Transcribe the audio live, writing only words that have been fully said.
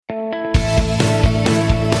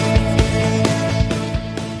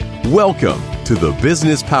Welcome to the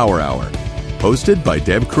Business Power Hour, hosted by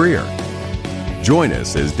Deb Creer. Join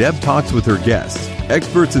us as Deb talks with her guests,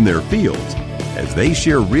 experts in their fields, as they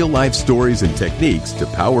share real-life stories and techniques to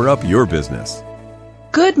power up your business.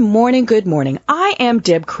 Good morning, good morning. I am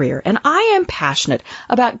Deb Creer, and I am passionate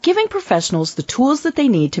about giving professionals the tools that they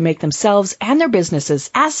need to make themselves and their businesses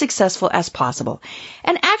as successful as possible.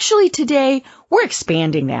 And actually today, we're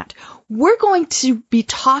expanding that. We're going to be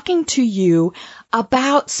talking to you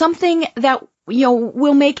about something that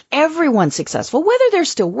will make everyone successful, whether they're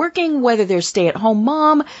still working, whether they're stay-at-home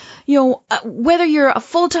mom, whether you're a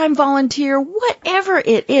full-time volunteer, whatever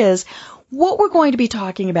it is. What we're going to be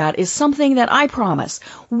talking about is something that I promise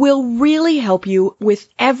will really help you with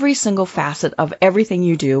every single facet of everything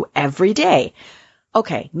you do every day.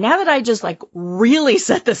 Okay, now that I just really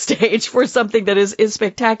set the stage for something that is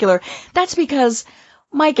spectacular, that's because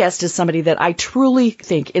my guest is somebody that I truly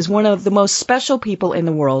think is one of the most special people in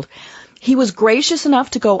the world. He was gracious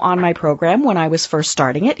enough to go on my program when I was first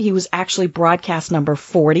starting it. He was actually broadcast number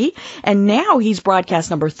 40, and now he's broadcast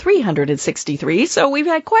number 363, so we've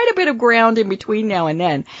had quite a bit of ground in between now and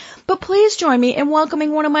then. But please join me in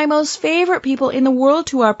welcoming one of my most favorite people in the world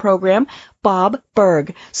to our program, Bob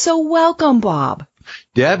Burg. So welcome, Bob.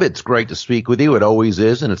 Deb, it's great to speak with you. It always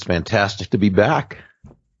is, and it's fantastic to be back.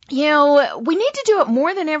 We need to do it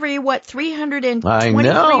more than every, 323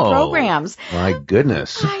 programs. My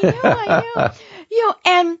goodness. I know.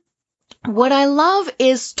 And what I love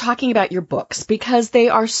is talking about your books because they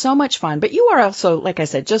are so much fun. But you are also, like I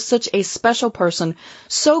said, just such a special person,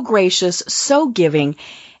 so gracious, so giving.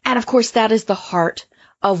 And of course, that is the heart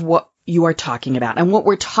of what you are talking about and what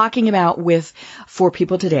we're talking about for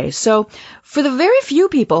people today. So for the very few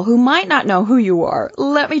people who might not know who you are,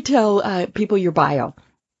 let me tell people your bio.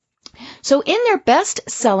 So in their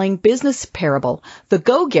best-selling business parable, The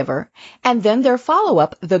Go-Giver, and then their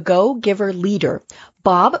follow-up, The Go-Giver Leader,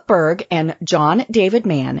 Bob Burg and John David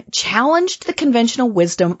Mann challenged the conventional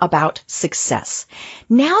wisdom about success.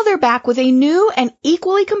 Now they're back with a new and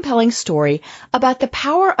equally compelling story about the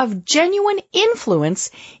power of genuine influence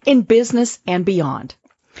in business and beyond.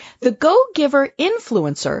 The Go-Giver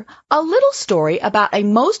Influencer, a little story about a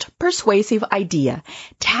most persuasive idea,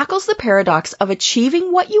 tackles the paradox of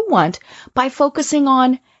achieving what you want by focusing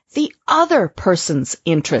on the other person's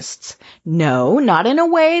interests. No, not in a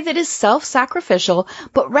way that is self-sacrificial,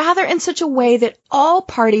 but rather in such a way that all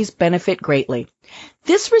parties benefit greatly.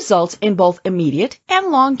 This results in both immediate and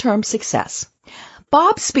long-term success.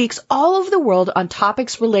 Bob speaks all over the world on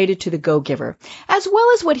topics related to the Go-Giver, as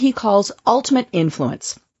well as what he calls ultimate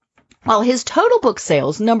influence. While his total book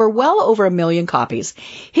sales number well over 1 million copies,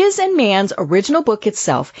 his and Mann's original book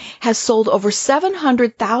itself has sold over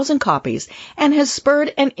 700,000 copies and has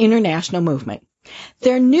spurred an international movement.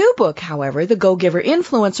 Their new book, however, The Go-Giver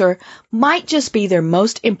Influencer, might just be their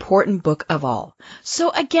most important book of all. So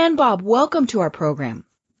again, Bob, welcome to our program.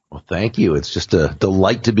 Well, thank you. It's just a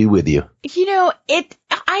delight to be with you.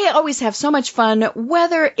 I always have so much fun,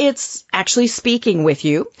 whether it's actually speaking with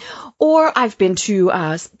you or I've been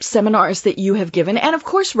to seminars that you have given and, of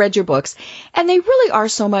course, read your books. And they really are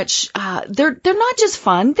so much, they're not just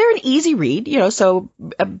fun. They're an easy read, so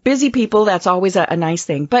busy people, that's always a nice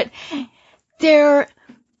thing. But you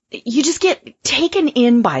just get taken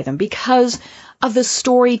in by them because of the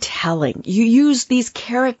storytelling. You use these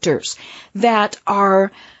characters that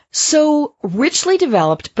are so richly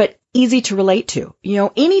developed, but easy to relate to.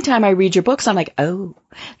 Anytime I read your books, I'm like, oh,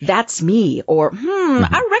 that's me, or,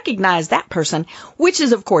 I recognize that person, which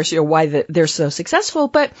is, of course, why they're so successful.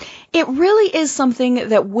 But it really is something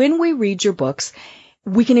that when we read your books,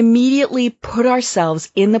 we can immediately put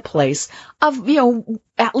ourselves in the place of,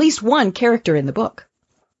 at least one character in the book.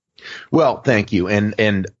 Well, thank you.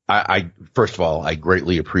 And I first of all, I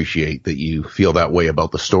greatly appreciate that you feel that way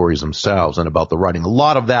about the stories themselves and about the writing. A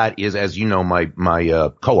lot of that is, as you know, my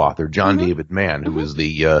co-author, John David Mann, who is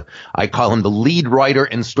I call him the lead writer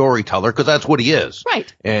and storyteller because that's what he is.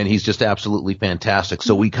 Right. And he's just absolutely fantastic.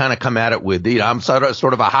 So we kind of come at it with, I'm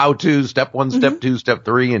sort of a how-to, step 1, step 2, step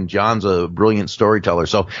 3, and John's a brilliant storyteller.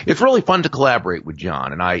 So it's really fun to collaborate with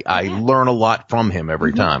John, and I learn a lot from him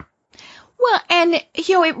every time. Well, and,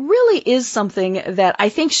 it really is something that I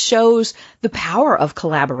think shows the power of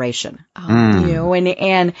collaboration,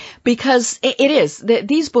 and because it is,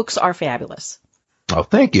 these books are fabulous. Oh,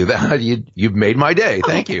 thank you. You've made my day.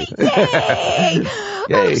 Thank you. Yay!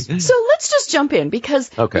 Yay. So let's just jump in because,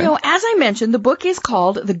 as I mentioned, the book is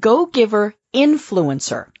called The Go-Giver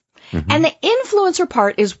Influencer. And the influencer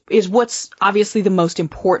part is what's obviously the most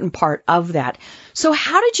important part of that. So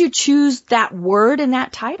how did you choose that word and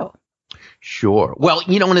that title? Sure. Well,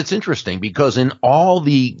 and it's interesting because in all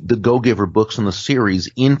the Go-Giver books in the series,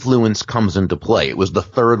 influence comes into play. It was the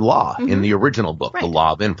third law in the original book, the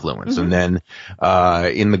law of influence. And then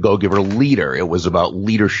in the Go-Giver Leader, it was about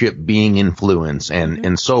leadership being influence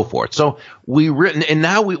and so forth. So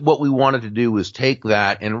what we wanted to do is take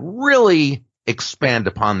that and really expand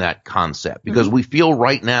upon that concept, because we feel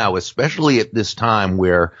right now, especially at this time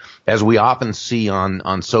where, as we often see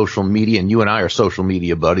on social media, and you and I are social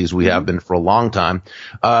media buddies, we have been for a long time,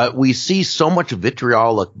 we see so much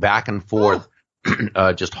vitriolic back and forth,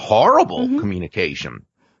 just horrible communication.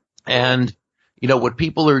 And what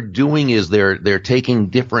people are doing is they're taking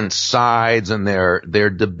different sides, and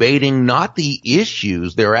they're debating not the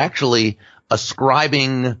issues, they're actually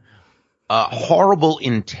ascribing horrible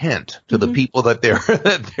intent to the people that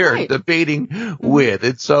they're debating with.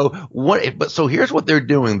 And so here's what they're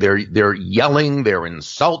doing. They're yelling, they're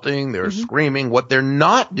insulting, they're screaming. What they're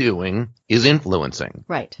not doing is influencing.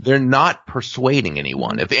 Right. They're not persuading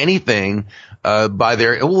anyone. If anything,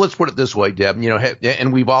 let's put it this way, Deb,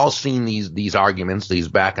 and we've all seen these arguments, these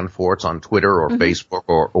back and forths on Twitter or Facebook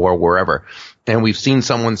or wherever. And we've seen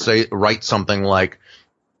someone write something like,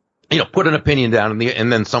 put an opinion down,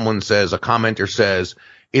 and then someone says, a commenter says,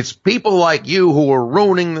 it's people like you who are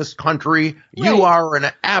ruining this country. Right. You are an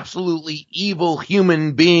absolutely evil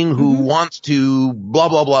human being who wants to blah,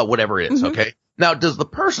 blah, blah, whatever it is. Okay. Now, does the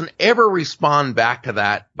person ever respond back to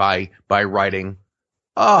that by writing,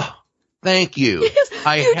 oh, thank you.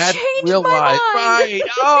 I hadn't realized. Right.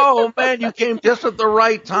 Oh, man, you came just at the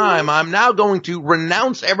right time. I'm now going to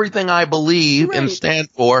renounce everything I believe and stand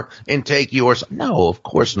for and take yours. No, of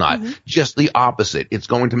course not. Just the opposite. It's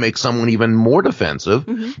going to make someone even more defensive,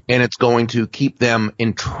 and it's going to keep them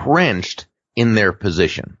entrenched in their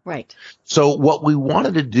position. Right. So what we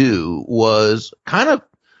wanted to do was kind of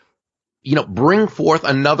bring forth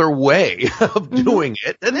another way of doing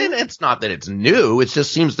it. And then it's not that it's new. It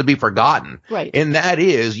just seems to be forgotten. Right. And that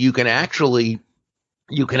is, you can actually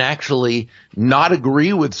not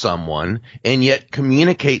agree with someone and yet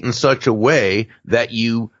communicate in such a way that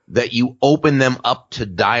you open them up to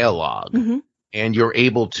dialogue, and you're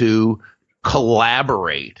able to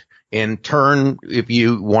collaborate and turn, if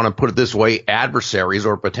you want to put it this way, adversaries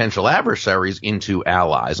or potential adversaries into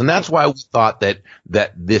allies. And that's why we thought that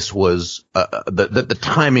this was, that the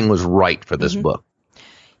timing was right for this book.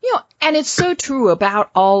 And it's so true about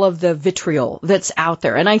all of the vitriol that's out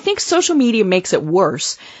there. And I think social media makes it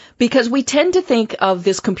worse because we tend to think of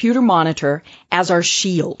this computer monitor as our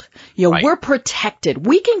shield. We're protected.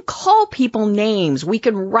 We can call people names. We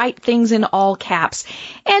can write things in all caps.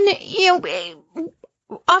 And,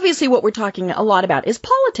 obviously what we're talking a lot about is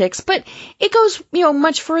politics, but it goes,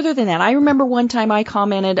 much further than that. I remember one time I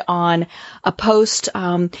commented on a post,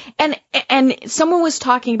 and someone was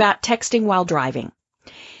talking about texting while driving.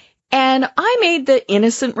 And I made the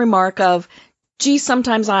innocent remark of, gee,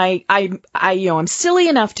 sometimes I'm silly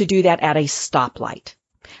enough to do that at a stoplight.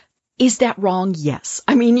 Is that wrong? Yes.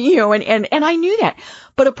 I mean, and I knew that,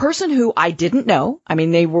 but a person who I didn't know, I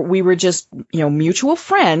mean, we were just, mutual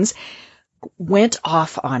friends, went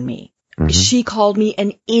off on me. She called me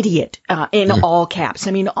an idiot, in all caps.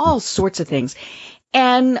 I mean, all sorts of things.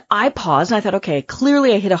 And I paused and I thought, okay,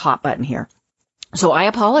 clearly I hit a hot button here. So I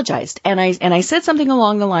apologized and I said something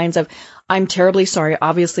along the lines of, I'm terribly sorry.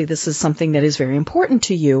 Obviously this is something that is very important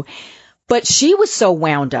to you. But she was so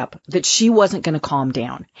wound up that she wasn't going to calm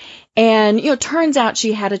down. And, turns out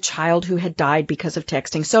she had a child who had died because of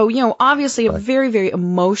texting. So, obviously a very, very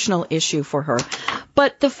emotional issue for her.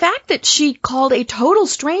 But the fact that she called a total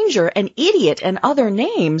stranger an idiot and other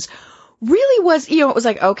names really was, it was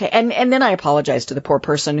like, okay. And then I apologized to the poor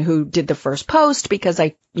person who did the first post because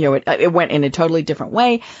it went in a totally different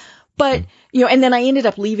way. But, and then I ended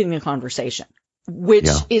up leaving the conversation, which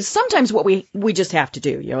is sometimes what we just have to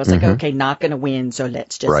do. It's like, okay, not going to win. So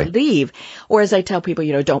let's just leave. Or as I tell people,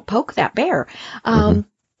 don't poke that bear. But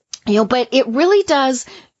it really does,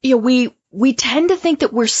 we tend to think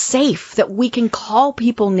that we're safe, that we can call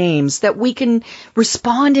people names, that we can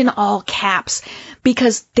respond in all caps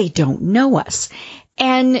because they don't know us.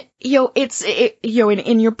 And,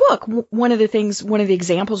 in your book, one of the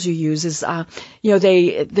examples you use is,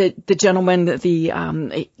 the gentleman,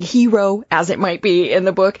 the hero, as it might be in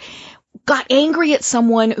the book, got angry at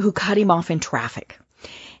someone who cut him off in traffic.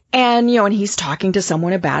 And, and he's talking to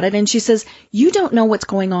someone about it. And she says, you don't know what's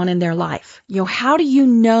going on in their life. How do you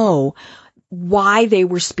know why they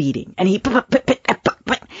were speeding? And he,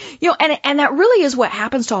 and that really is what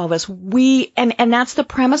happens to all of us. And that's the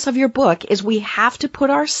premise of your book, is we have to put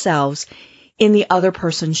ourselves in the other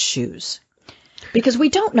person's shoes. Because we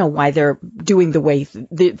don't know why they're doing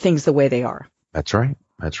things the way they are. That's right.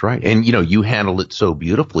 That's right. And, you know, you handled it so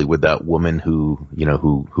beautifully with that woman who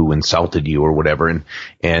insulted you or whatever.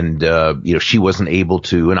 And, you know, she wasn't able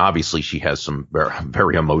to, and obviously she has some very,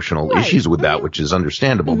 very emotional issues with that, which is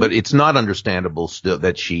understandable, but it's not understandable still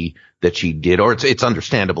that she did, or it's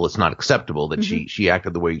understandable. It's not acceptable that she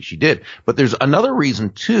acted the way she did. But there's another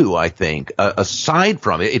reason too, I think, aside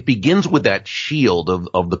from it begins with that shield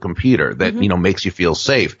of the computer that, you know, makes you feel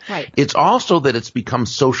safe. Right. It's also that it's become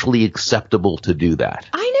socially acceptable to do that.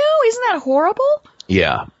 I know. Isn't that horrible?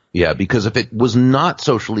 Yeah. Yeah. Because if it was not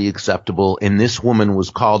socially acceptable and this woman was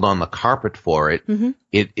called on the carpet for it,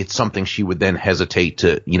 it's something she would then hesitate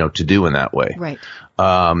to do in that way. Right.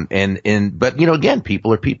 But, you know, again,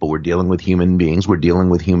 people are people. We're dealing with human beings. We're dealing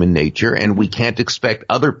with human nature, and we can't expect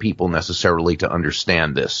other people necessarily to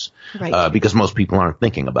understand this, because most people aren't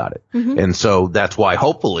thinking about it. And so that's why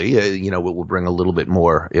hopefully, you know, it will bring a little bit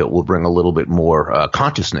more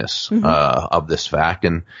consciousness, of this fact.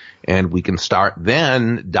 And we can start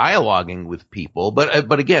then dialoguing with people.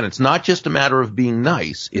 But again, it's not just a matter of being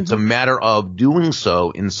nice. It's a matter of doing so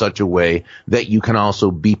in such a way that you can also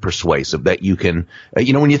be persuasive, that you can,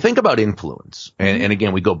 you know, when you think about influence, and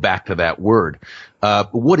again, we go back to that word,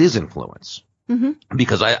 what is influence?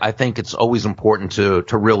 Because I think it's always important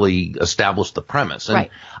to really establish the premise. And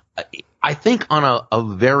I think on a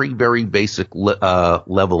very, very basic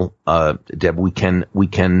level, Deb, we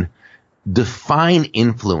can define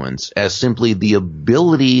influence as simply the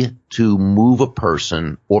ability to move a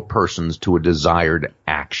person or persons to a desired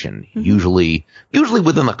action, usually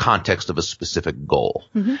within the context of a specific goal.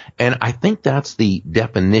 And I think that's the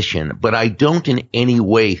definition, but I don't in any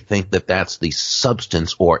way think that that's the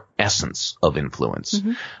substance or essence of influence.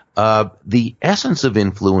 The essence of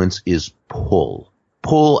influence is pull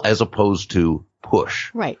as opposed to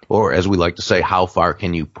push. Right. Or as we like to say, how far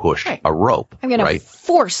can you push a rope? I'm going to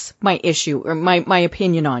force my issue or my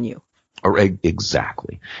opinion on you. Or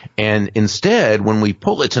exactly. And instead, when we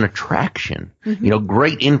pull, it's an attraction. You know,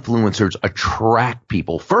 great influencers attract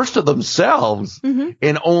people first to themselves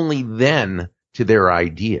and only then to their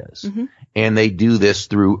ideas. And they do this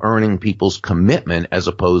through earning people's commitment as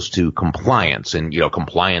opposed to compliance. And, you know,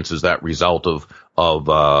 compliance is that result of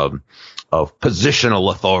positional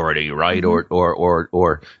authority, right?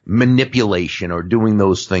 Or manipulation, or doing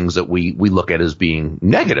those things that we look at as being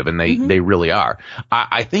negative, and they really are.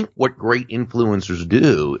 I think what great influencers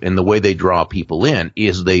do in the way they draw people in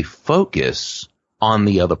is they focus on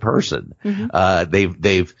the other person.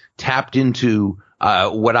 They've tapped into,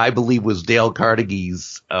 what I believe was Dale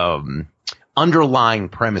Carnegie's, underlying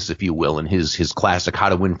premise, if you will, in his classic How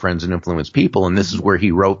to Win Friends and Influence People. And this is where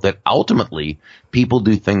he wrote that ultimately people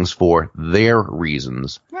do things for their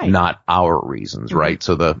reasons, not our reasons, right?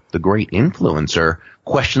 So the great influencer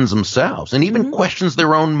questions themselves and even questions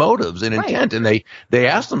their own motives and intent. And they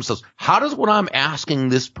ask themselves, how does what I'm asking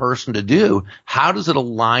this person to do, how does it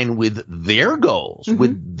align with their goals,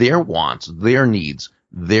 with their wants, their needs,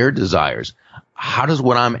 their desires? How does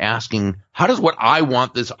what I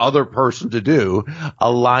want this other person to do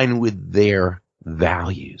align with their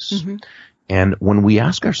values? And when we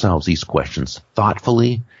ask ourselves these questions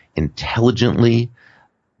thoughtfully, intelligently,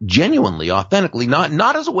 genuinely, authentically,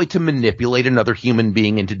 not as a way to manipulate another human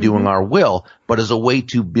being into doing our will, but as a way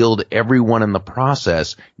to build everyone in the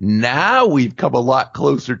process, now we've come a lot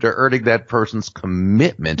closer to earning that person's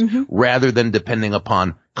commitment rather than depending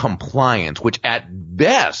upon compliance, which at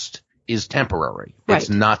best is temporary. It's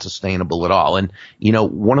not sustainable at all. And, you know,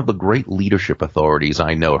 one of the great leadership authorities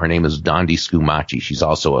I know, her name is Dondi Scumaci. She's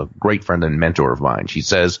also a great friend and mentor of mine. She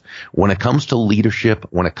says, when it comes to leadership,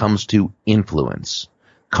 when it comes to influence,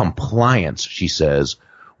 compliance, she says,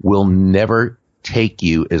 will never take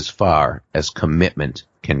you as far as commitment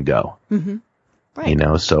can go. You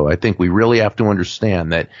know, so I think we really have to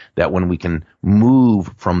understand that when we can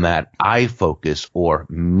move from that I focus or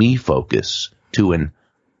me focus to an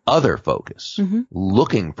other focus,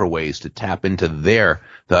 looking for ways to tap into their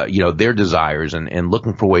desires and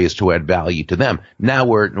looking for ways to add value to them. Now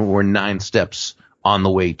we're 9 steps on the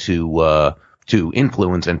way to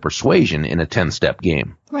influence and persuasion in a 10-step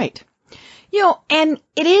game. Right. You know, and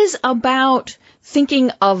it is about thinking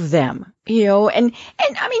of them, you know, and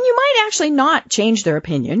I mean, you might actually not change their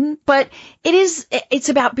opinion, but it's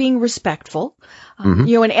about being respectful. You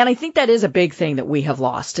know, and I think that is a big thing that we have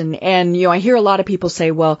lost. And, you know, I hear a lot of people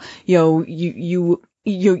say, well, you know,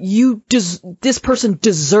 this person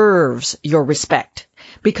deserves your respect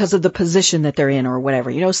because of the position that they're in or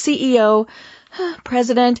whatever, you know, CEO,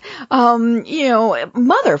 president, you know,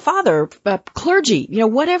 mother, father, clergy, you know,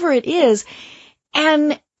 whatever it is.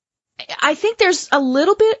 And I think there's a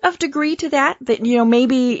little bit of degree to that,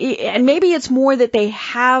 maybe it's more that they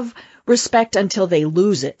have respect until they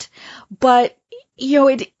lose it. But,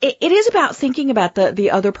 it is about thinking about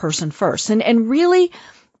the other person first and really,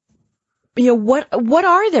 what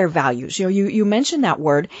are their values? You mentioned that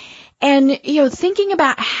word and, thinking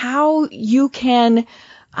about how you can,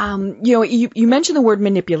 you mentioned the word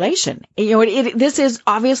manipulation. This is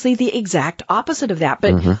obviously the exact opposite of that,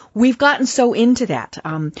 but we've gotten so into that.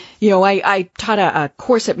 I taught a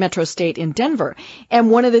course at Metro State in Denver,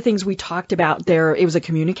 and one of the things we talked about there, it was a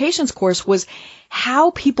communications course, was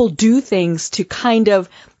how people do things to kind of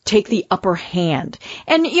take the upper hand.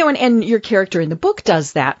 And, and your character in the book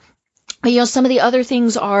does that. Some of the other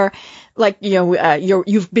things are like,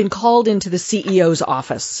 you've been called into the CEO's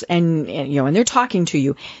office and they're talking to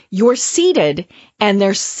you. You're seated and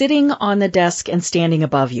they're sitting on the desk and standing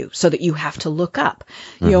above you so that you have to look up,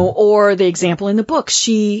 or the example in the book,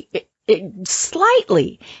 she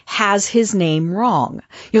slightly has his name wrong.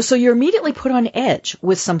 So you're immediately put on edge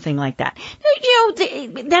with something like that.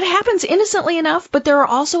 That happens innocently enough, but there are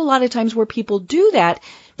also a lot of times where people do that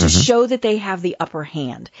to show that they have the upper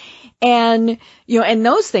hand. And, and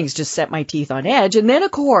those things just set my teeth on edge. And then, of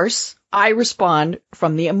course, I respond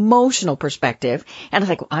from the emotional perspective. And I was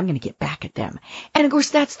like, well, I'm going to get back at them. And, of course,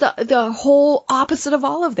 that's the whole opposite of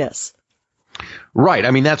all of this. Right. I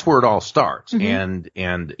mean, that's where it all starts. And,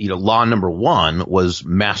 law number one was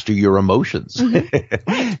master your emotions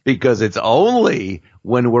because it's only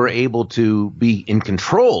when we're able to be in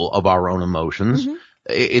control of our own emotions.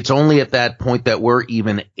 It's only at that point that we're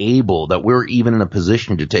even in a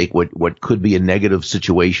position to take what could be a negative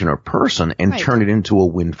situation or person and turn it into a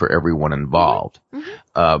win for everyone involved.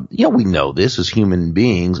 We know this as human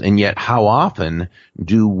beings, and yet how often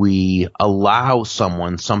do we allow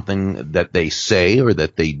someone something that they say or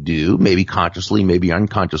that they do, maybe consciously, maybe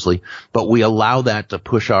unconsciously, but we allow that to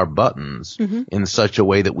push our buttons in such a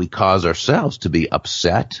way that we cause ourselves to be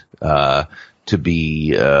upset, to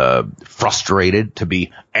be frustrated, to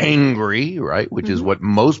be angry, right? Which is what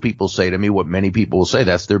most people say to me, what many people will say.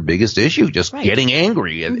 That's their biggest issue, just getting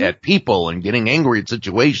angry at people and getting angry at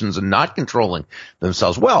situations and not controlling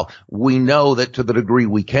themselves. Well, we know that to the degree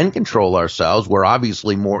we can control ourselves, we're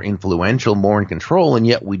obviously more influential, more in control, and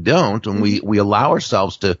yet we don't. And we allow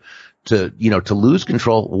ourselves to lose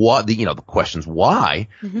control. The question's why?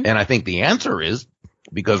 And I think the answer is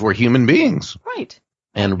because we're human beings. Right.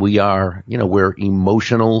 And we are, we're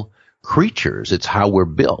emotional creatures. It's how we're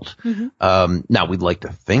built. Now, we'd like to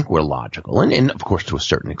think we're logical, and of course, to a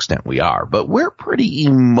certain extent we are, but we're pretty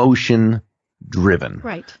emotion-driven.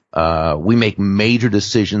 Right. We make major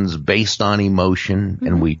decisions based on emotion,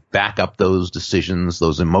 and we back up those decisions,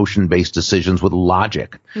 those emotion-based decisions, with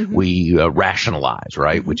logic. We rationalize,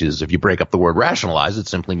 right? Which is, if you break up the word rationalize, it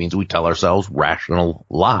simply means we tell ourselves rational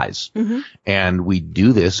lies. And we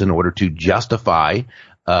do this in order to justify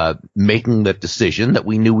making that decision that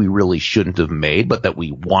we knew we really shouldn't have made, but that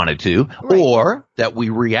we wanted to, or that we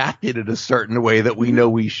reacted in a certain way that we know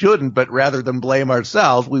we shouldn't, but rather than blame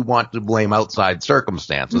ourselves, we want to blame outside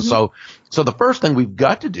circumstances. So the first thing we've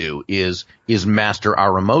got to do is master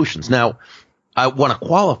our emotions. Now, I want to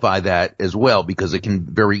qualify that as well because it can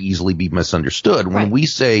very easily be misunderstood. When we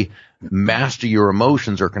say master your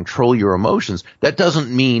emotions or control your emotions, that doesn't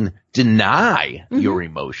mean deny your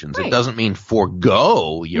emotions. It doesn't mean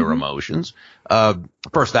forego your emotions.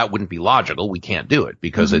 First, that wouldn't be logical. We can't do it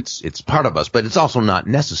because it's part of us, but it's also not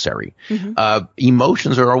necessary.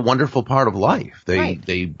 Emotions are a wonderful part of life.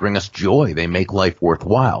 They bring us joy. They make life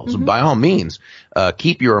worthwhile. So by all means,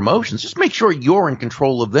 keep your emotions. Just make sure you're in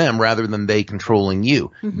control of them rather than they controlling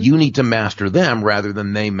you. You need to master them rather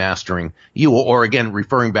than they mastering you. Or again,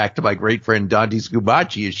 referring back to my great friend Dante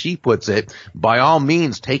Scubaci, as she puts it, by all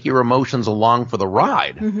means, take your emotions along for the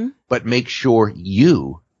ride, but make sure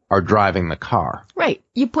you are driving the car. Right.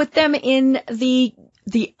 You put them in the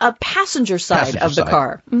passenger side of the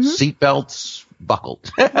car. Seatbelts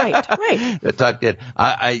buckled. Right. That's not good.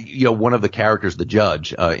 One of the characters, the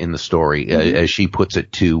judge, in the story, as she puts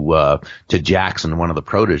it to Jackson, one of the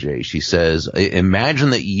proteges, she says,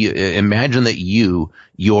 imagine that you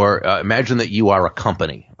are a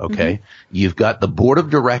company. Okay. You've got the board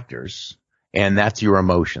of directors, and that's your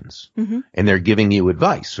emotions. And they're giving you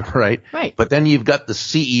advice, right? Right. But then you've got the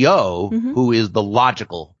CEO, who is the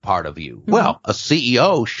logical part of you. Well, a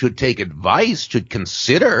CEO should take advice, should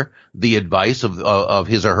consider the advice of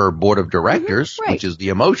his or her board of directors, which is the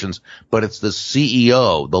emotions, but it's the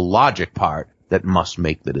CEO, the logic part, that must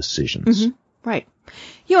make the decisions. Right.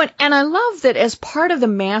 And I love that as part of the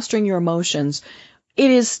mastering your emotions,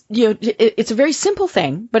 it is, it's a very simple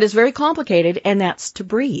thing, but it's very complicated, and that's to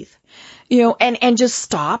breathe. and just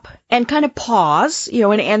stop and kind of pause,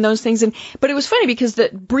 and those things. But it was funny because the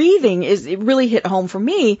breathing it really hit home for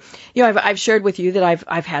me. I've shared with you that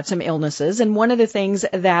I've had some illnesses, and one of the things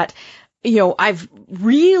that, I've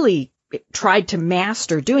really tried to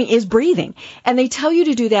master doing is breathing. And they tell you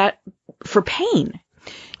to do that for pain.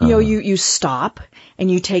 You stop and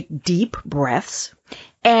you take deep breaths,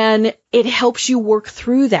 and it helps you work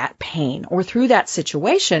through that pain or through that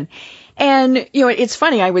situation. And, it's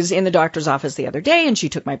funny. I was in the doctor's office the other day, and she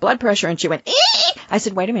took my blood pressure, and she went, "Eh!" I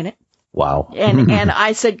said, "Wait a minute." Wow. And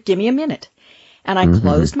I said, "Give me a minute." And I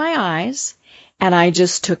closed my eyes, and I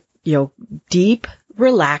just took, deep,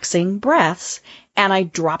 relaxing breaths, and I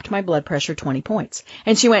dropped my blood pressure 20 points.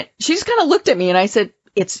 And she just kind of looked at me, and I said,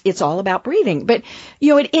 it's all about breathing. But,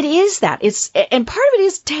 it is that. And part of it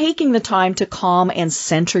is taking the time to calm and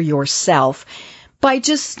center yourself by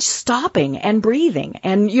just stopping and breathing.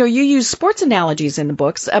 And, you use sports analogies in the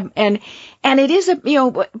books. And it is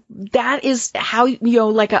that is how,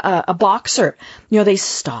 like a boxer, they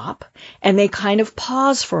stop and they kind of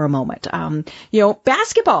pause for a moment.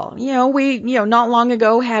 Basketball, we, not long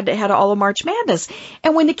ago had all of March Madness.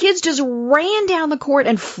 And when the kids just ran down the court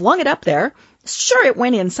and flung it up there, sure, it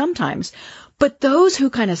went in sometimes, but those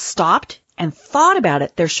who kind of stopped and thought about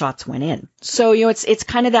it, their shots went in. So, it's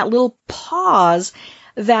kind of that little pause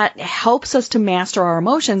that helps us to master our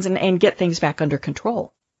emotions and get things back under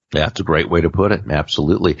control. That's a great way to put it.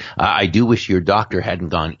 Absolutely. I do wish your doctor hadn't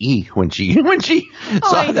gone when she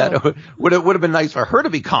saw that. It would have been nice for her to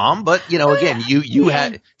be calm, but again, you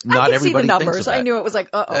had not everybody see the numbers. Thinks of that. I knew it was like,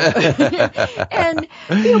 and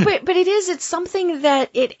but it's something that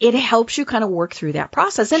it helps you kind of work through that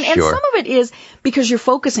process, and Sure. some of it is because you're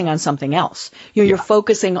focusing on something else. You're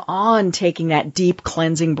focusing on taking that deep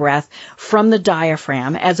cleansing breath from the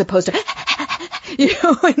diaphragm as opposed to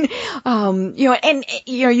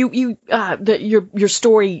your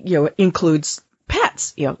story, includes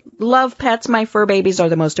pets, love pets. My fur babies are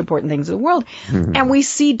the most important things in the world. Mm-hmm. And we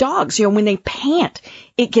see dogs, when they pant,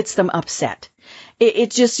 it gets them upset.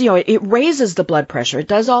 It just, it raises the blood pressure. It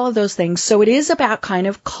does all of those things. So it is about kind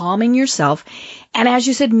of calming yourself. And as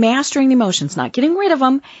you said, mastering the emotions, not getting rid of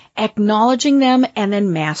them, acknowledging them, and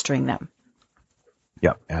then mastering them.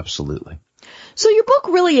 Yeah, absolutely. So your book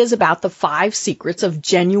really is about the 5 secrets of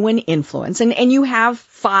genuine influence. And you have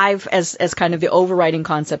 5 as kind of the overriding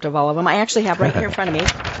concept of all of them. I actually have right here in front of me,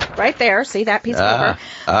 right there. See that piece of paper?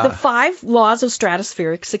 The 5 laws of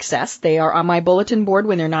stratospheric success. They are on my bulletin board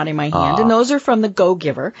when they're not in my hand. And those are from the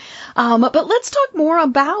Go-Giver. But let's talk more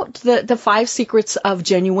about the 5 secrets of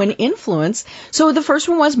genuine influence. So the first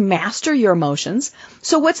one was master your emotions.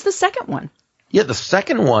 So what's the second one? Yeah, the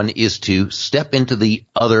second one is to step into the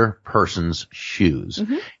other person's shoes.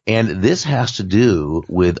 Mm-hmm. And this has to do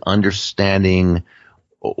with understanding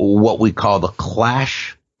what we call the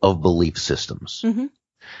clash of belief systems. Mm-hmm.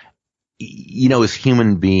 As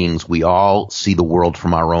human beings, we all see the world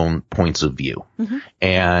from our own points of view. Mm-hmm.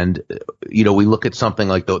 And, we look at something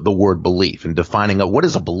like the word belief and defining what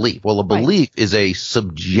is a belief? Well, a belief is a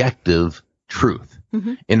subjective truth.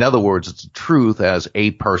 Mm-hmm. In other words, it's truth as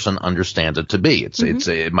a person understands it to be.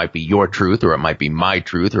 It might be your truth, or it might be my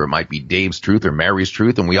truth, or it might be Dave's truth or Mary's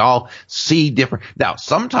truth. And we all see different. Now,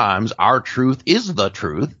 sometimes our truth is the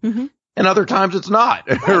truth. Mm-hmm. And other times it's not,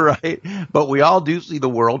 right? But we all do see the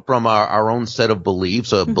world from our own set of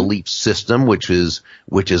beliefs, a belief system, which is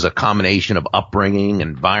a combination of upbringing,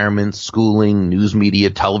 environment, schooling, news media,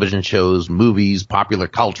 television shows, movies, popular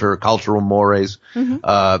culture, cultural mores,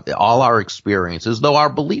 all our experiences. Though our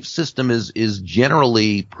belief system is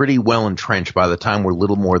generally pretty well entrenched by the time we're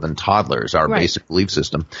little more than toddlers, our basic belief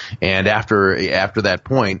system. And after that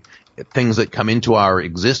point, things that come into our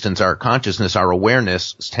existence, our consciousness, our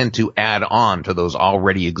awareness tend to add on to those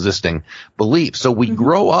already existing beliefs. So we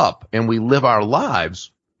grow up and we live our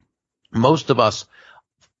lives, most of us,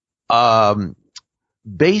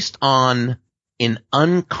 based on an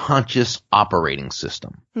unconscious operating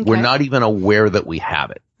system. Okay. We're not even aware that we have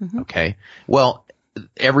it. Mm-hmm. Okay. Well,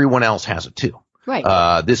 everyone else has it too.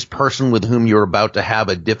 Right. This person with whom you're about to have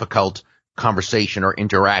a difficult conversation or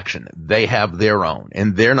interaction, they have their own,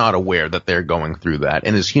 and they're not aware that they're going through that.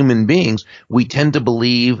 And as human beings, we tend to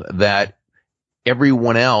believe that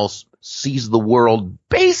everyone else sees the world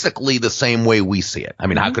basically the same way we see it. I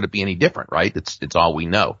mean, how could it be any different, right? It's all we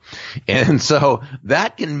know. And so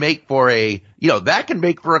that can make for a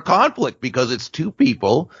conflict, because it's two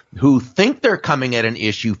people who think they're coming at an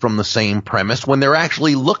issue from the same premise when they're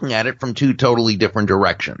actually looking at it from two totally different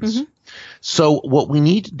directions. Mm-hmm. So what we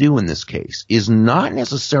need to do in this case is not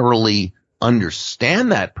necessarily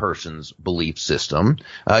understand that person's belief system,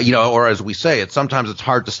 or as we say, sometimes it's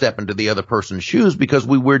hard to step into the other person's shoes because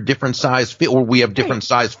we wear different size feet, or we have different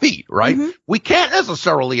size feet, right? Mm-hmm. We can't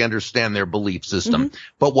necessarily understand their belief system, mm-hmm.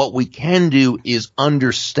 but what we can do is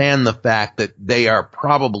understand the fact that they are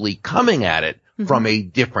probably coming at it mm-hmm. from a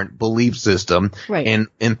different belief system. Right.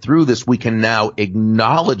 And through this, we can now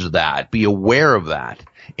acknowledge that, be aware of that,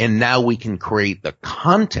 and now we can create the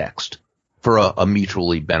context for a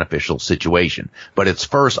mutually beneficial situation. But it's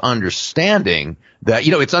first understanding that,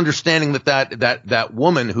 it's understanding that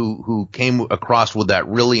woman who came across with that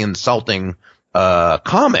really insulting,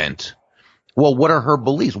 comment. Well, what are her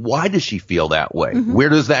beliefs? Why does she feel that way? Mm-hmm. Where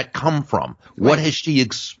does that come from? Right. What has she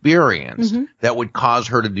experienced mm-hmm. that would cause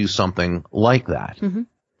her to do something like that? Mm-hmm.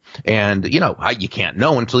 And, you can't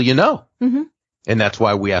know until you know. Mm-hmm. And that's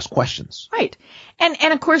why we ask questions. Right.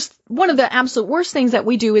 And of course, one of the absolute worst things that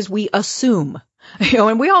we do is we assume,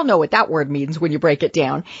 and we all know what that word means when you break it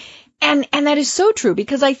down. And that is so true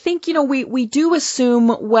because I think, we do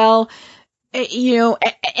assume, well,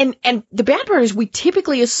 and the bad part is we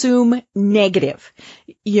typically assume negative.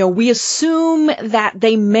 We assume that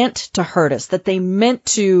they meant to hurt us, that they meant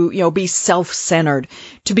to, be self-centered,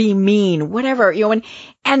 to be mean, whatever,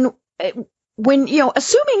 and when,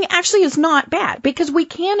 assuming actually is not bad because we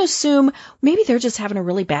can assume maybe they're just having a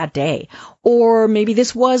really bad day or maybe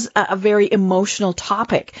this was a very emotional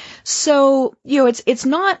topic. So, it's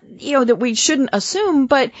not, that we shouldn't assume,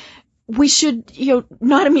 but we should,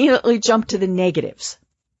 not immediately jump to the negatives.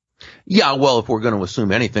 Yeah, well, if we're going to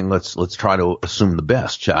assume anything, let's try to assume the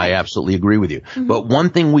best. I absolutely agree with you. Mm-hmm. But one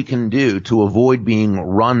thing we can do to avoid being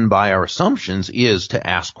run by our assumptions is to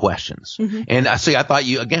ask questions. Mm-hmm. And I thought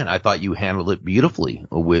you handled it beautifully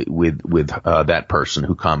with that person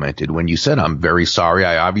who commented when you said, "I'm very sorry.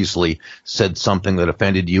 I obviously said something that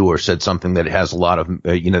offended you or said something that has a lot of,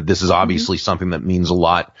 this is obviously mm-hmm. something that means a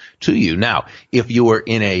lot to you." Now, if you were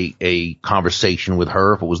in a conversation with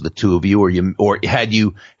her, if it was the two of you, or had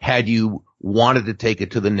you wanted to take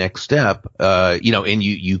it to the next step, and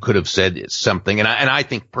you could have said something, and I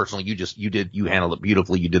think personally you handled it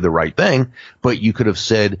beautifully, you did the right thing, but you could have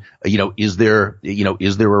said, is there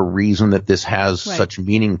a reason that this has right. such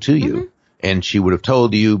meaning to you? Mm-hmm. And she would have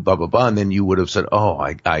told you, blah, blah, blah. And then you would have said,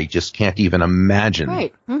 I just can't even imagine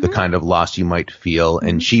right. mm-hmm. the kind of loss you might feel. Mm-hmm.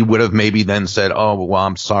 And she would have maybe then said, well,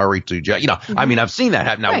 I'm sorry to, mm-hmm. I mean, I've seen that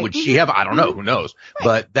happen. Now, right. would she have? I don't know. Mm-hmm. Who knows? Right.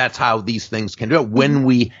 But that's how these things can do it. When mm-hmm.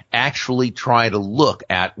 we actually try to look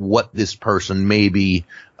at what this person may be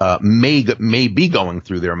be going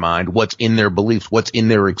through their mind, what's in their beliefs, what's in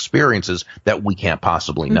their experiences that we can't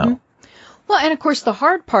possibly know. Mm-hmm. Well, and of course, the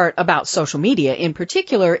hard part about social media in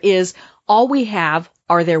particular is all we have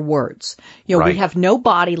are their words. Right. We have no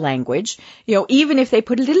body language. Even if they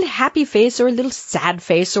put a little happy face or a little sad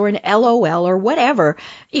face or an LOL or whatever,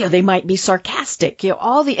 they might be sarcastic.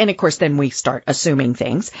 And of course, then we start assuming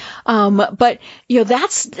things. But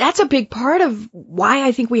that's a big part of why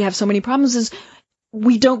I think we have so many problems is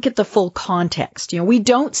we don't get the full context. We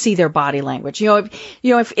don't see their body language.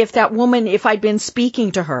 If that woman, if I'd been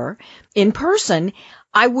speaking to her in person,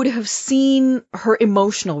 I would have seen her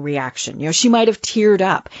emotional reaction. She might have teared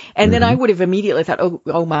up, and mm-hmm. then I would have immediately thought,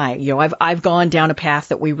 oh my, I've gone down a path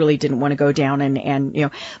that we really didn't want to go down,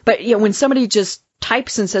 and but when somebody just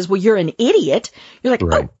types and says, well, you're an idiot, you're like,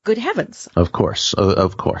 right. Oh, good heavens. Of course.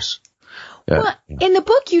 Well, in the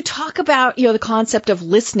book, you talk about, the concept of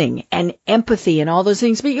listening and empathy and all those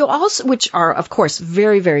things, but you also, which are, of course,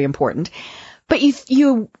 very, very important. But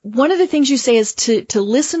one of the things you say is to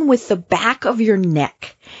listen with the back of your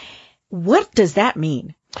neck. What does that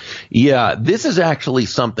mean? Yeah, this is actually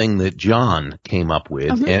something that John came up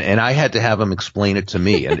with, mm-hmm. and I had to have him explain it to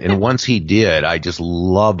me. And once he did, I just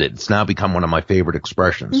loved it. It's now become one of my favorite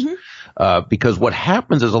expressions. Mm-hmm. Because what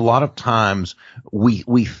happens is a lot of times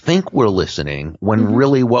we think we're listening when mm-hmm.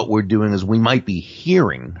 really what we're doing is we might be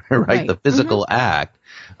hearing, right? The physical mm-hmm. act.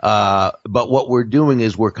 But what we're doing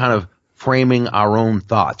is we're kind of framing our own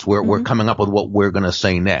thoughts. We're coming up with what we're going to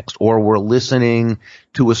say next, or we're listening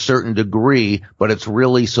to a certain degree, but it's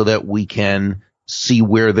really so that we can see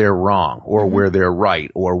where they're wrong or mm-hmm. where they're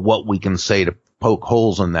right, or what we can say to poke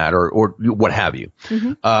holes in that, or what have you.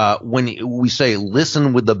 Mm-hmm. When we say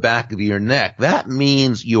listen with the back of your neck, that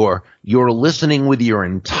means you're listening with your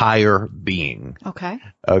entire being.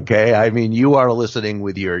 Okay. I mean, you are listening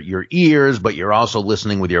with your ears, but you're also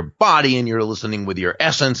listening with your body, and you're listening with your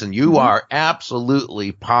essence, and you mm-hmm. are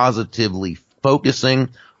absolutely positively focusing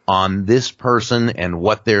on this person and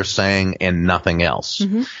what they're saying and nothing else.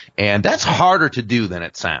 Mm-hmm. And that's harder to do than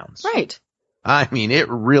it sounds. Right. I mean, it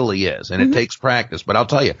really is, and mm-hmm. it takes practice. But I'll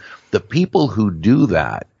tell you, the people who do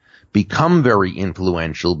that become very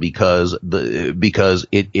influential because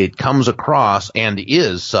it comes across and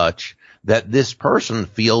is such that this person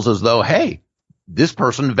feels as though, hey, this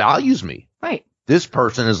person values me. Right. This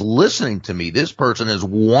person is listening to me. This person is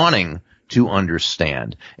wanting to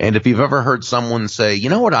understand. And if you've ever heard someone say, you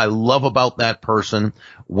know what I love about that person?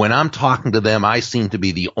 When I'm talking to them, I seem to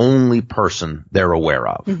be the only person they're aware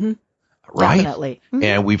of. Mm-hmm. Right? Definitely. Mm-hmm.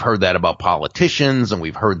 And we've heard that about politicians, and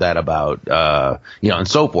we've heard that about, and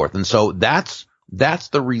so forth. And so that's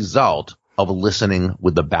the result of listening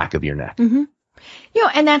with the back of your neck. Mm-hmm.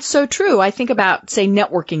 And that's so true. I think about, say,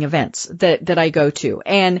 networking events that I go to,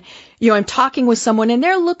 and, I'm talking with someone and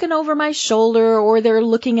they're looking over my shoulder, or they're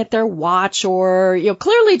looking at their watch, or,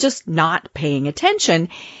 clearly just not paying attention.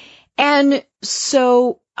 And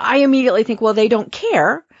so I immediately think, well, they don't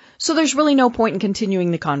care. So there's really no point in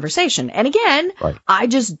continuing the conversation. And again, right. I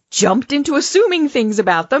just jumped into assuming things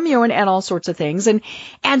about them, and all sorts of things. And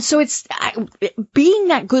so being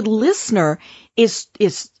that good listener is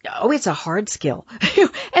it's a hard skill.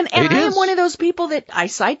 and I am one of those people that I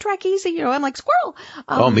sidetrack easy, I'm like squirrel.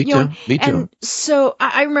 Me too. Me too. And so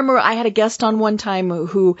I remember I had a guest on one time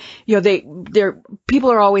who,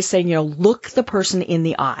 people are always saying, look the person in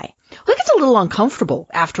the eye. Well, it gets a little uncomfortable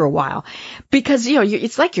after a while because,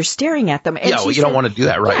 it's like you're staring at them. And you don't want to do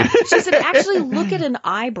that, right? Yeah, she said, actually look at an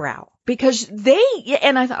eyebrow because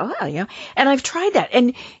and I thought, and I've tried that.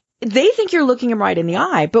 And they think you're looking them right in the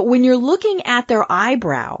eye, but when you're looking at their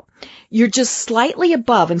eyebrow, you're just slightly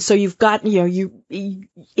above. And so you've got,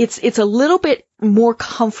 it's a little bit more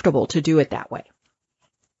comfortable to do it that way.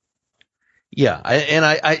 Yeah.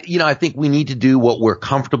 I think we need to do what we're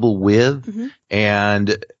comfortable with. Mm-hmm.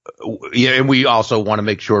 And we also want to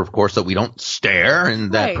make sure, of course, that we don't stare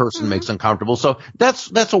and that person makes uncomfortable. So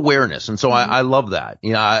that's awareness. And so I love that,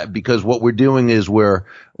 because what we're doing is we're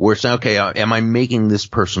saying, okay, am I making this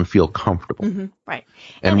person feel comfortable? Mm-hmm. Right.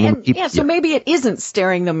 And so maybe it isn't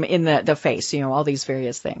staring them in the face, all these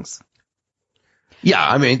various things.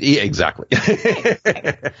 Yeah. Exactly.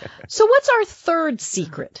 Right. So what's our third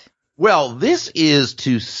secret? Well, this is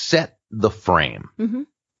to set the frame. Mm-hmm.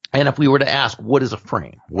 And if we were to ask, what is a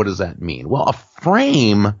frame? What does that mean? Well, a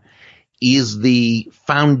frame is the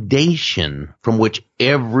foundation from which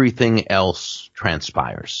everything else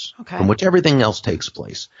transpires, from which everything else takes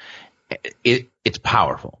place. It's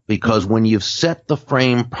powerful because when you've set the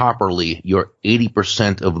frame properly, you're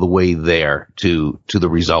 80% of the way there to the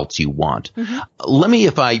results you want. Mm-hmm. Let me,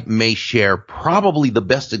 if I may share, probably the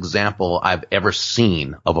best example I've ever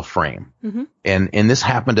seen of a frame. Mm-hmm. And this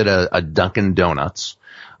happened at a Dunkin' Donuts.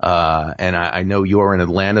 And I know you're in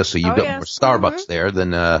Atlanta, so you've got more Starbucks there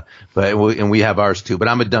than, and we have ours too, but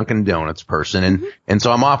I'm a Dunkin' Donuts person. And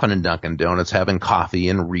so I'm often in Dunkin' Donuts having coffee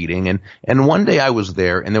and reading. And one day I was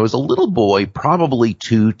there and there was a little boy, probably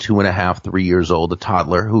 2.5, 3 years old, a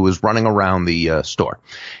toddler who was running around the store.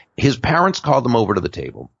 His parents called him over to the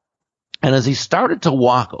table. And as he started to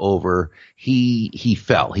walk over, he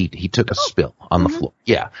fell. He took a spill on the floor.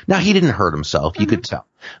 Yeah. Now he didn't hurt himself. You could tell,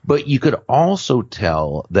 but you could also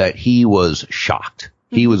tell that he was shocked.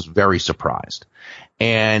 He was very surprised,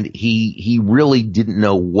 and he really didn't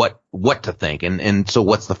know what to think. And so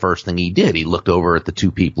what's the first thing he did? He looked over at the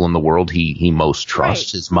two people in the world he most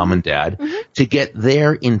trusts, his mom and dad, to get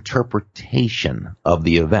their interpretation of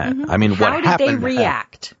the event. What happened? How did they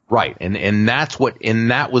react? Right. And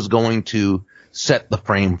that was going to set the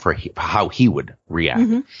frame for how he would react.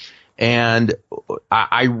 Mm-hmm. And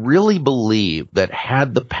I really believe that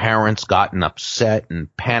had the parents gotten upset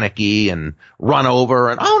and panicky and run over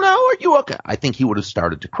and, oh no, are you okay? I think he would have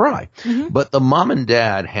started to cry. Mm-hmm. But the mom and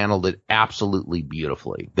dad handled it absolutely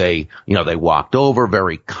beautifully. They walked over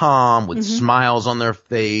very calm with smiles on their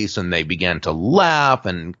face, and they began to laugh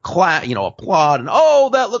and applaud, and oh,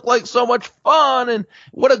 that looked like so much fun, and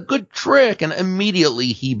what a good trick. And immediately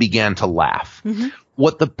he began to laugh. Mm-hmm.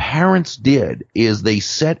 What the parents did is they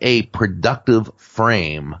set a productive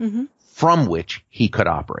frame from which he could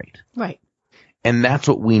operate. Right. And that's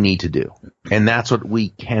what we need to do. And that's what we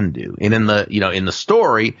can do. And in the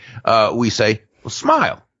story, we say, well,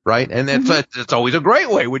 smile, right? And it's always a great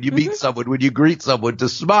way when you meet someone, when you greet someone, to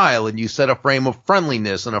smile, and you set a frame of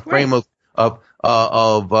friendliness and a frame of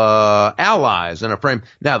allies and a frame.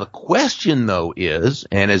 Now, the question though is,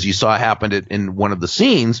 and as you saw happen in one of the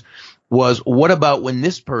scenes, was what about when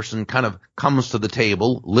this person kind of comes to the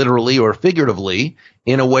table, literally or figuratively,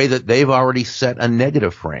 in a way that they've already set a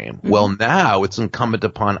negative frame? Mm-hmm. Well, now it's incumbent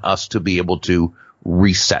upon us to be able to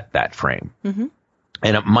reset that frame. Mm-hmm.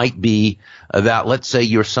 And it might be that, let's say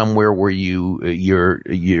you're somewhere where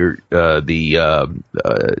the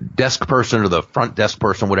desk person or the front desk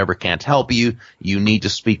person, whatever, can't help you. You need to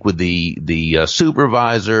speak with the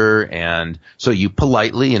supervisor. And so you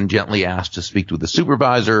politely and gently ask to speak with the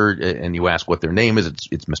supervisor, and you ask what their name is.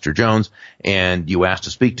 It's Mr. Jones, and you ask to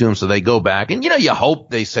speak to him. So they go back, and you hope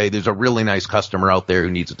they say there's a really nice customer out there who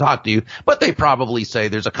needs to talk to you, but they probably say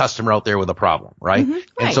there's a customer out there with a problem, right? Right.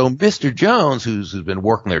 And so Mr. Jones, who's been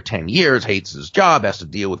working there 10 years, hates his job, has to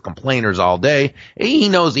deal with complainers all day. He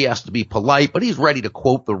knows he has to be polite, but he's ready to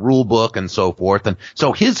quote the rule book and so forth. And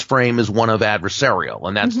so his frame is one of adversarial,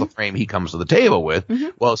 and that's the frame he comes to the table with.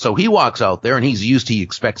 Well, so he walks out there, and he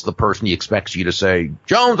expects the person, he expects you to say,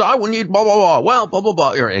 Jones, I would need blah, blah, blah. Well, blah, blah,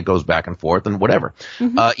 blah. It goes back and forth and whatever.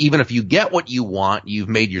 Even if you get what you want, you've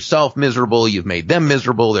made yourself miserable, you've made them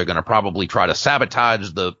miserable. They're going to probably try to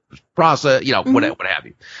sabotage the process, what have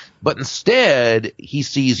you. But instead, he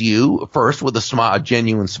sees you first with a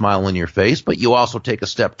genuine smile on your face, but you also take a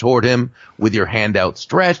step toward him with your hand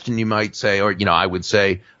outstretched, and you might say, or, I would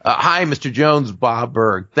say, hi, Mr. Jones, Bob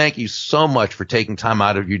Burg. Thank you so much for taking time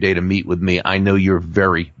out of your day to meet with me. I know you're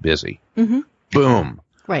very busy. Boom.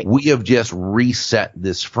 Right. We have just reset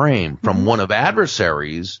this frame from one of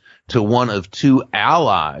adversaries to one of two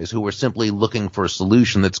allies who are simply looking for a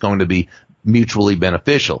solution that's going to be mutually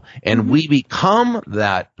beneficial. And we become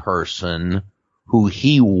that person who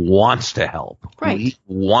he wants to help, right, who he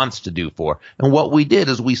wants to do for. And what we did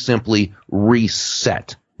is we simply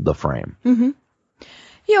reset the frame.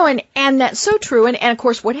 And that's so true. And of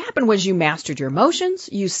course, what happened was you mastered your emotions.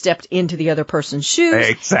 You stepped into the other person's shoes.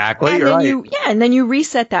 Exactly. And right. And then you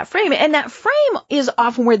reset that frame. And that frame is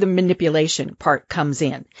often where the manipulation part comes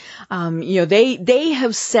in. They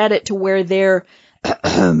have set it to where they're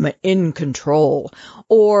in control,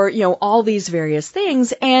 or, all these various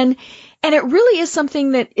things. And it really is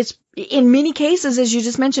something that is, in many cases, as you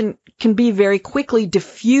just mentioned, can be very quickly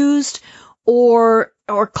diffused or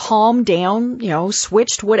calmed down,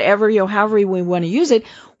 switched, whatever, however we want to use it,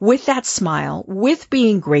 with that smile, with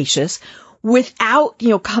being gracious, without,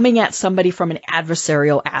 coming at somebody from an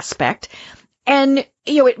adversarial aspect. And,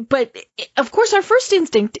 but of course our first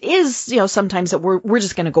instinct is, sometimes that we're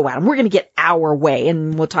just going to go out and we're going to get our way.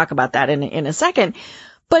 And we'll talk about that in a second.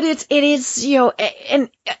 But it is, and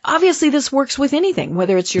obviously this works with anything,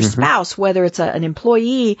 whether it's your spouse, whether it's an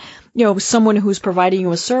employee, someone who's providing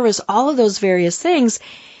you a service, all of those various things.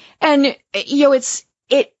 And,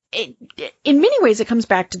 in many ways, it comes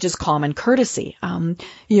back to just common courtesy. And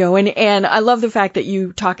I love the fact that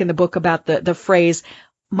you talk in the book about the phrase,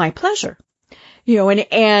 my pleasure.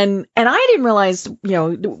 And I didn't realize,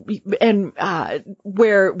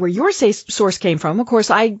 where your source came from. Of course,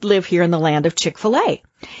 I live here in the land of Chick-fil-A.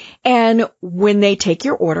 And when they take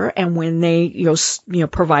your order and when they,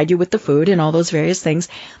 provide you with the food and all those various things,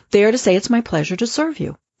 they are to say, it's my pleasure to serve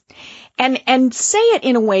you. And say it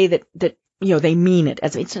in a way that, they mean it,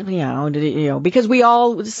 as it's, because we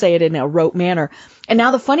all say it in a rote manner. And now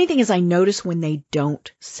the funny thing is I notice when they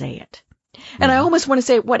don't say it. And I almost want to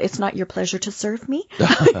say, it's not your pleasure to serve me?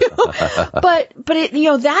 But it,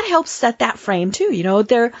 that helps set that frame too.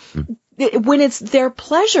 When it's their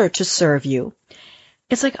pleasure to serve you,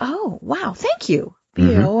 it's like, oh, wow, thank you.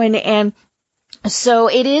 And so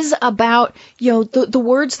it is about, the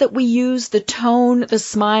words that we use, the tone, the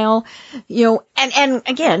smile, and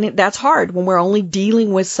again, that's hard when we're only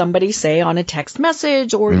dealing with somebody, say, on a text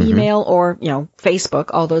message or email or, Facebook,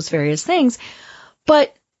 all those various things.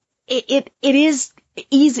 But it is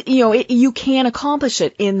easy, you can accomplish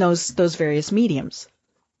it in those various mediums.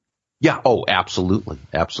 Yeah. Oh, absolutely.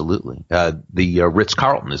 Absolutely. The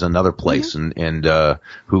Ritz-Carlton is another place and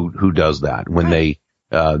who does that when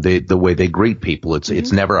the way they greet people,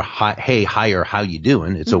 it's never hey, hi, or how you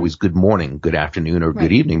doing? It's always good morning, good afternoon, or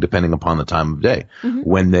good evening, depending upon the time of day.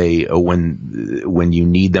 When you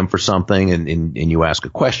need them for something and you ask a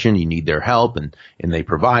question, you need their help and they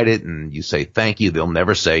provide it and you say thank you, they'll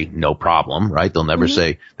never say no problem, right? They'll never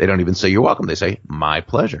say, they don't even say you're welcome. They say my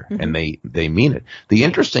pleasure, and they mean it. The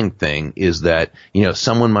interesting thing is that,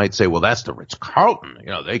 someone might say, well, that's the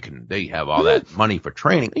Ritz-Carlton. They have all that money for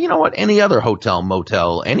training. You know what? Any other hotel, motel,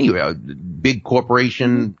 any big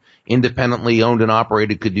corporation, independently owned and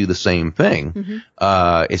operated, could do the same thing.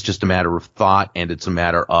 It's just a matter of thought, and it's a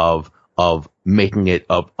matter of making it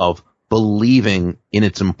of believing in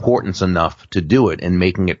its importance enough to do it, and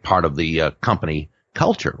making it part of the company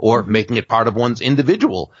culture, or making it part of one's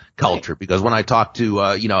individual culture. Because when I talk to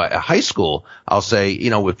at high school, I'll say,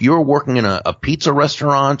 if you're working in a pizza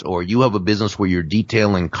restaurant, or you have a business where you're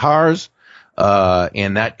detailing cars,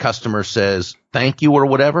 and that customer says thank you or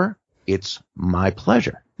whatever, it's my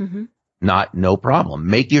pleasure. Not no problem.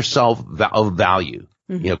 Make yourself of value.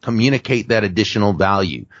 Communicate that additional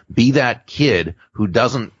value. Be that kid who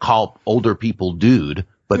doesn't call older people dude,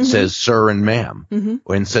 but says sir and ma'am,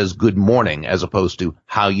 and says good morning as opposed to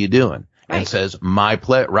how you doing, and says my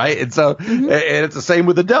pleasure, right? And so, and it's the same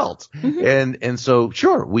with adults. And so,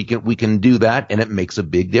 sure, we can do that, and it makes a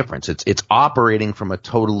big difference. It's operating from a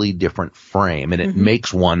totally different frame, and it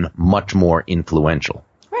makes one much more influential.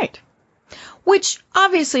 Right. Which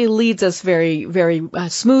obviously leads us very, very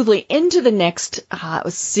smoothly into the next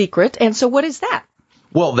secret. And so what is that?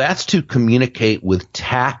 Well, that's to communicate with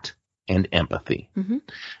tact and empathy.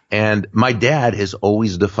 And my dad has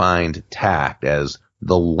always defined tact as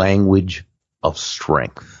the language of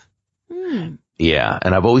strength. Yeah.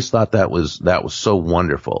 And I've always thought that was so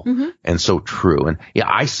wonderful and so true. And yeah,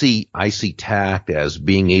 I see tact as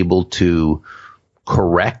being able to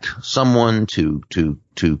correct someone, to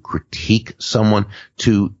critique someone,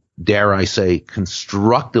 to, dare I say,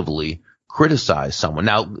 constructively criticize someone.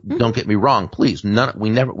 Now, don't get me wrong, please. We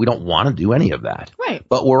don't want to do any of that. Right.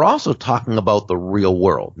 But we're also talking about the real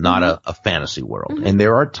world, not a fantasy world. And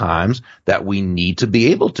there are times that we need to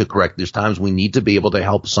be able to correct. There's times we need to be able to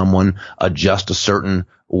help someone adjust a certain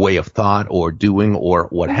way of thought or doing or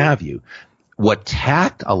what have you. What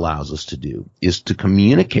tact allows us to do is to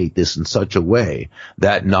communicate this in such a way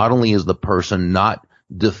that not only is the person not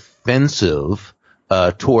defensive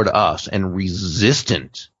toward us and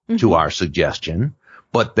resistant to our suggestion,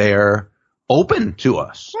 but they're open to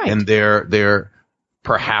us, and they're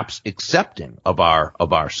perhaps accepting of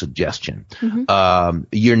our suggestion.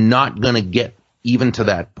 You're not going to get even to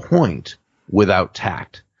that point without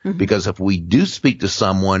tact, because if we do speak to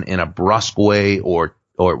someone in a brusque way or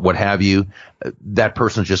what have you, that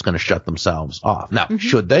person's just going to shut themselves off. Now,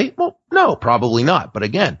 should they? Well, no, probably not. But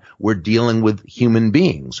again, we're dealing with human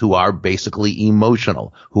beings who are basically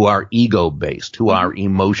emotional, who are ego-based, who are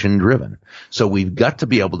emotion-driven. So we've got to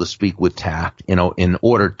be able to speak with tact, in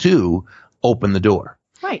order to open the door.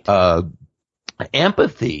 Right.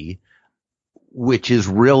 Empathy, which is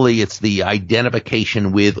really, it's the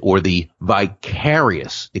identification with or the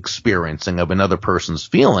vicarious experiencing of another person's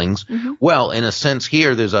feelings. Well, in a sense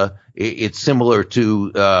here, it's similar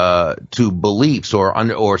to beliefs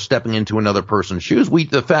or stepping into another person's shoes.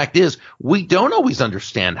 The fact is, we don't always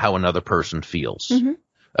understand how another person feels.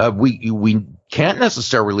 We can't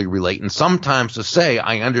necessarily relate. And sometimes to say,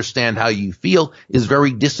 I understand how you feel is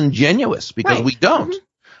very disingenuous because we don't.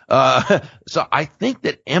 So I think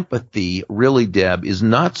that empathy really, Deb, is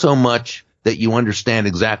not so much that you understand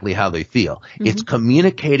exactly how they feel. It's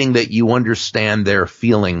communicating that you understand they're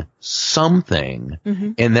feeling something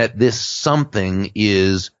and that this something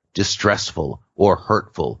is distressful or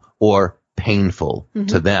hurtful or painful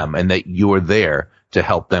to them and that you're there to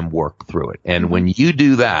help them work through it. And when you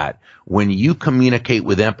do that, when you communicate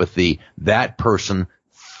with empathy, that person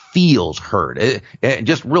feels heard.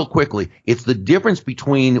 Just real quickly, it's the difference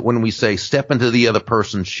between when we say step into the other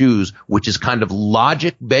person's shoes, which is kind of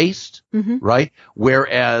logic based, right?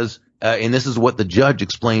 Whereas, and this is what the judge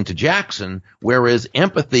explained to Jackson, whereas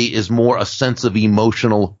empathy is more a sense of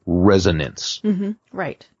emotional resonance.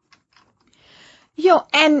 Right.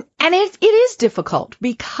 And it is difficult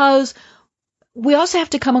because we also have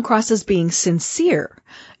to come across as being sincere,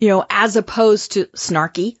 as opposed to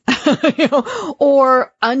snarky,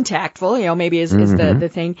 or untactful, maybe is the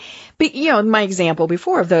thing. But, my example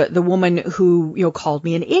before of the woman who, called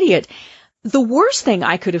me an idiot, the worst thing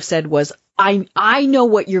I could have said was, I know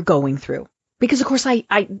what you're going through. Because, of course, I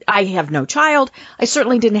have no child. I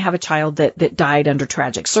certainly didn't have a child that died under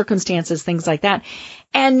tragic circumstances, things like that.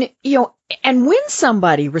 And, and when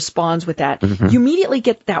somebody responds with that, you immediately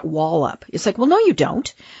get that wall up. It's like, well, no, you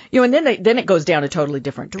don't. And then it goes down a totally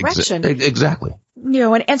different direction. Exactly.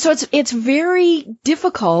 And so it's very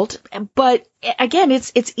difficult, but again,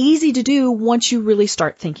 it's easy to do once you really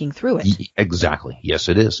start thinking through it. Exactly. Yes,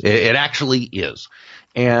 it is. It actually is.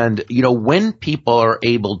 And, when people are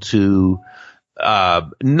able to,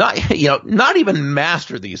 not even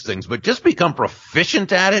master these things, but just become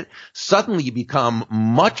proficient at it, suddenly you become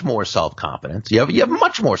much more self-confident. You have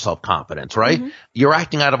much more self-confidence, right? You're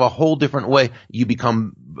acting out of a whole different way. You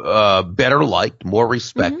become, better liked, more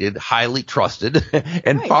respected, highly trusted,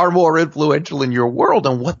 and far more influential in your world.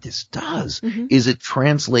 And what this does is it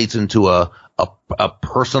translates into a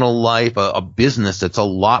personal life, a business that's a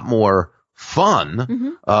lot more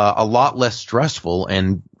fun, a lot less stressful,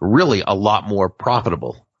 and really a lot more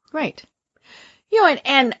profitable. Right.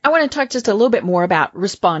 And I want to talk just a little bit more about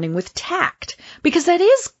responding with tact, because it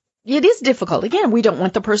is difficult. Again, we don't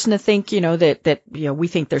want the person to think, that we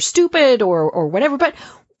think they're stupid or whatever, but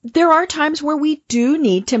there are times where we do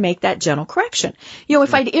need to make that gentle correction.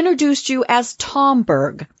 If I'd introduced you as Tom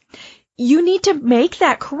Burg, you need to make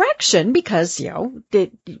that correction because,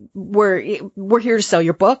 we're here to sell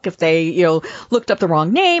your book. If they, looked up the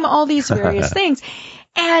wrong name, all these various things.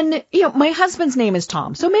 And, my husband's name is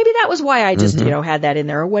Tom. So maybe that was why I just, had that in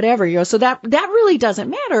there or whatever, so that really doesn't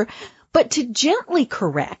matter. But to gently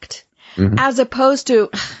correct, as opposed to,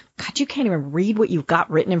 God, you can't even read what you've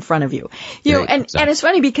got written in front of you. Right, and exactly. it's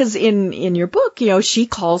funny because in your book, she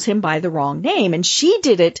calls him by the wrong name and she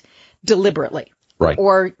did it deliberately. Right.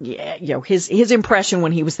 Or, his impression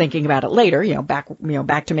when he was thinking about it later,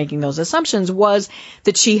 back to making those assumptions was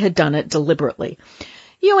that she had done it deliberately.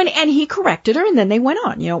 And he corrected her and then they went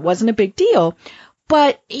on. It wasn't a big deal.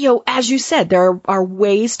 But, as you said, there are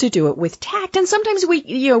ways to do it with tact. And sometimes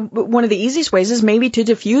one of the easiest ways is maybe to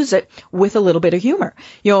diffuse it with a little bit of humor.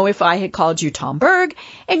 If I had called you Tom Burg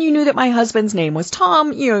and you knew that my husband's name was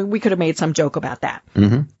Tom, we could have made some joke about that.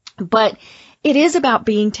 Mm-hmm. But it is about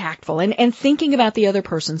being tactful and thinking about the other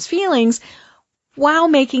person's feelings while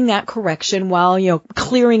making that correction, while,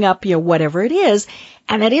 clearing up, whatever it is.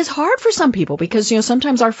 And that is hard for some people because,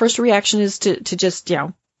 sometimes our first reaction is to just,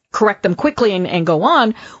 correct them quickly and go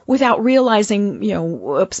on without realizing,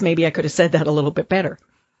 oops, maybe I could have said that a little bit better.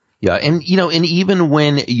 Yeah. And, and even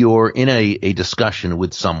when you're in a discussion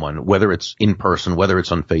with someone, whether it's in person, whether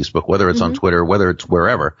it's on Facebook, whether it's on Twitter, whether it's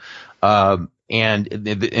wherever, and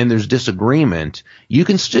there's disagreement, you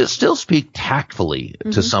can still speak tactfully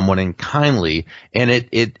to someone and kindly. And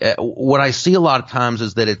what I see a lot of times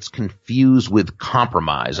is that it's confused with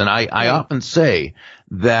compromise. And I often say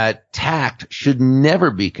that tact should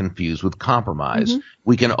never be confused with compromise.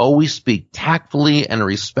 We can always speak tactfully and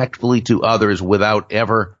respectfully to others without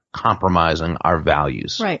ever compromising our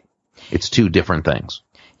values. Right. It's two different things.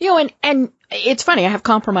 And it's funny, I have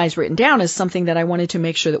compromise written down as something that I wanted to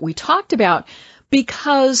make sure that we talked about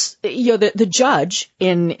because, the judge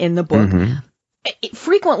in the book,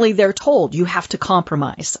 frequently they're told you have to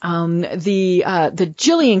compromise. The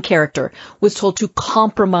Jillian character was told to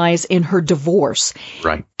compromise in her divorce.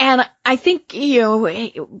 Right. And I think,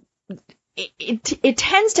 it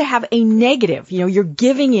tends to have a negative, you're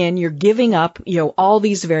giving in, you're giving up, all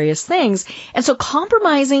these various things. And so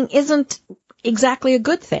compromising isn't exactly a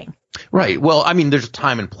good thing. Right. Well, I mean, there's a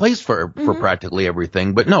time and place for practically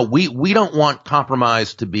everything, but no, we don't want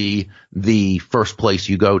compromise to be the first place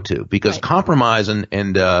you go to because compromise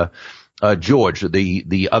and George,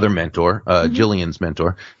 the other mentor, Jillian's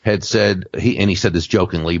mentor, had said, he said this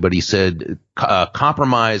jokingly, but he said,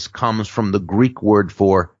 compromise comes from the Greek word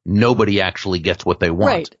for nobody actually gets what they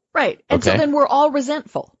want. Right. And so then we're all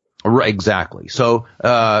resentful. Right, exactly. So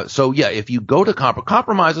yeah, if you go to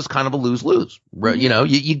compromise is kind of a lose-lose.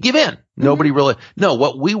 You give in. Nobody really, no,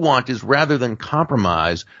 what we want is rather than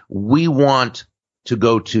compromise, we want to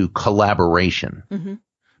go to collaboration.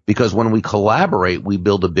 Because when we collaborate, we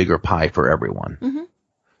build a bigger pie for everyone.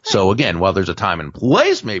 So again, while there's a time and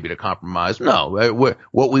place maybe to compromise, no,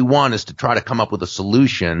 what we want is to try to come up with a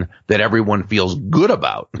solution that everyone feels good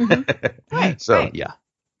about. Yeah.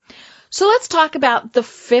 So let's talk about the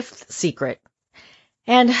fifth secret.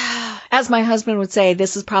 And as my husband would say,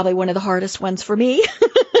 this is probably one of the hardest ones for me.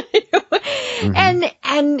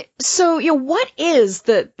 And so, what is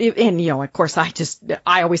of course,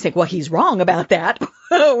 I always think, well, he's wrong about that,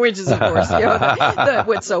 which is, of course,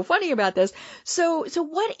 what's so funny about this. So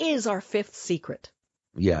what is our fifth secret?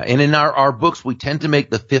 Yeah. And in our books, we tend to make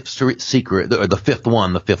the fifth secret, or the fifth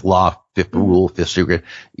one, the fifth law, fifth rule, fifth secret,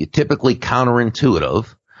 typically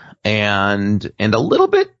counterintuitive. And a little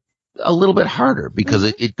bit harder because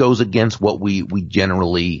it goes against what we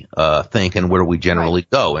generally think and where we generally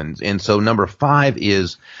go. And so number 5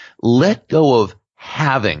 is let go of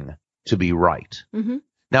having to be right.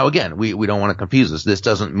 Now again, we don't want to confuse this. This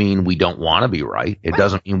doesn't mean we don't want to be right. It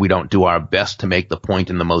doesn't mean we don't do our best to make the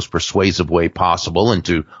point in the most persuasive way possible and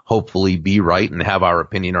to hopefully be right and have our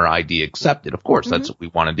opinion or idea accepted. Of course, that's what we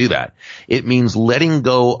want to do that. It means letting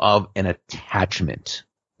go of an attachment.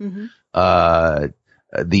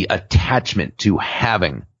 The attachment to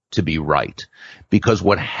having to be right. Because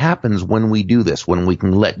what happens when we do this, when we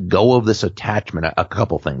can let go of this attachment, a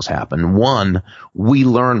couple things happen. One, we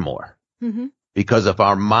learn more. Because if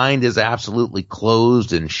our mind is absolutely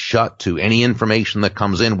closed and shut to any information that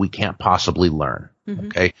comes in, we can't possibly learn.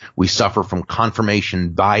 Okay. We suffer from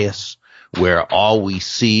confirmation bias, where all we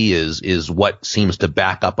see is what seems to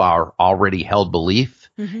back up our already held belief.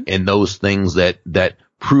 And those things that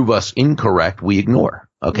prove us incorrect, we ignore.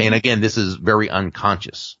 Okay. And again, this is very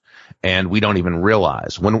unconscious and we don't even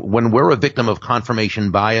realize when we're a victim of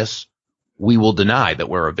confirmation bias, we will deny that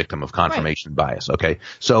we're a victim of confirmation bias. Okay.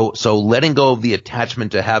 So letting go of the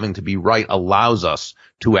attachment to having to be right allows us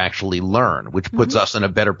to actually learn, which puts us in a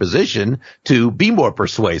better position to be more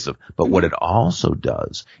persuasive. But what it also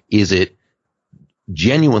does is it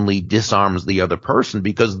genuinely disarms the other person,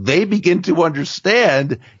 because they begin to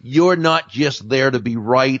understand you're not just there to be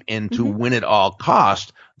right and to win at all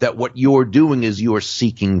cost, that what you're doing is you're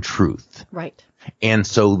seeking truth. Right. And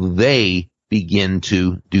so they begin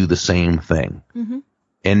to do the same thing.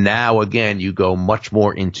 And now, again, you go much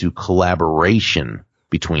more into collaboration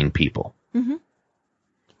between people.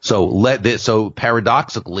 So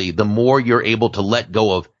paradoxically, the more you're able to let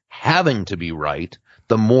go of having to be right,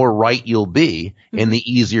 the more right you'll be, and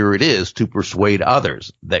the easier it is to persuade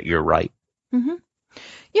others that you're right. You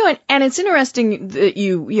know, and it's interesting that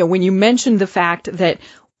you know, when you mentioned the fact that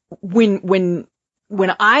when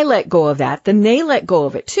I let go of that, then they let go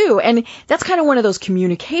of it too. And that's kind of one of those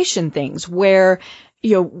communication things where,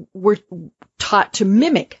 you know, we're taught to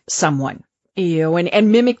mimic someone, you know,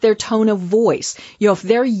 and mimic their tone of voice. You know, if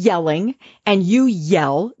they're yelling and you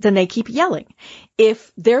yell, then they keep yelling.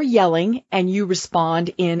 If they're yelling and you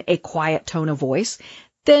respond in a quiet tone of voice,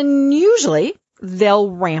 then usually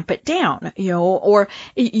they'll ramp it down, you know, or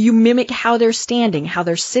you mimic how they're standing, how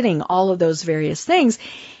they're sitting, all of those various things.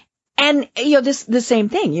 And, you know, the same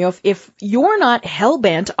thing, you know, if you're not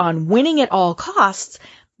hell-bent on winning at all costs,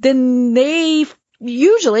 then they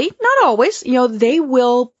usually, not always, you know, they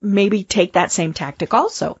will maybe take that same tactic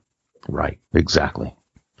also. Right. Exactly.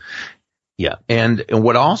 Yeah. And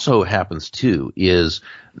what also happens too is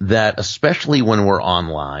that, especially when we're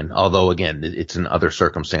online, although again, it's in other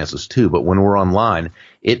circumstances too, but when we're online,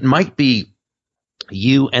 it might be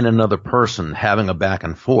you and another person having a back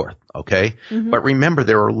and forth. Okay. But remember,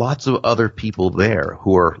 there are lots of other people there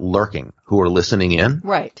who are lurking, who are listening in.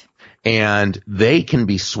 Right. And they can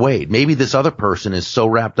be swayed. Maybe this other person is so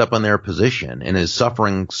wrapped up in their position and is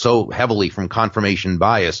suffering so heavily from confirmation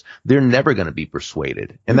bias, they're never going to be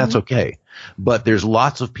persuaded. And that's okay. But there's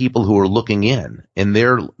lots of people who are looking in, and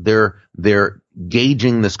they're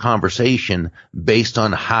gauging this conversation based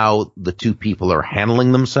on how the two people are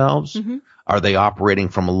handling themselves. Are they operating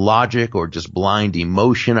from logic or just blind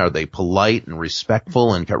emotion? Are they polite and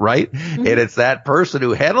respectful and right? And it's that person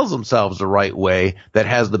who handles themselves the right way that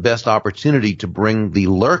has the best opportunity to bring the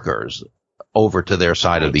lurkers over to their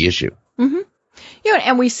side of the issue. You know,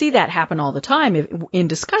 and we see that happen all the time in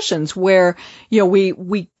discussions where, you know,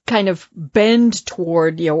 we kind of bend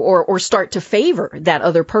toward, you know, or start to favor that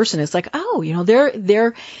other person. It's like, oh, you know,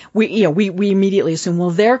 we immediately assume, well,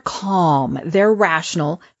 they're calm, they're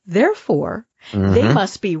rational, therefore they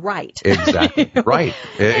must be right. Exactly. Right.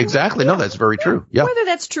 Exactly. No, that's very true. Yeah. Whether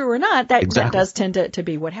that's true or not, that does tend to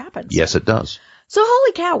be what happens. Yes, it does. So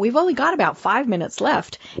holy cow, we've only got about 5 minutes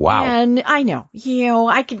left. Wow. And I know, you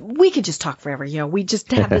know, we could just talk forever. You know, we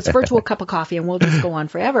just have this virtual cup of coffee and we'll just go on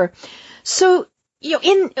forever. So, you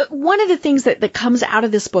know, one of the things that comes out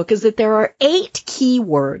of this book is that there are 8 key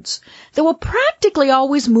words that will practically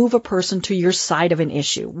always move a person to your side of an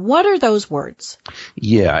issue. What are those words?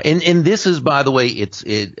 Yeah. And this is, by the way,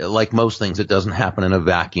 it like most things, it doesn't happen in a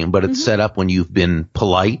vacuum, but it's set up when you've been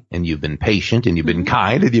polite and you've been patient and you've been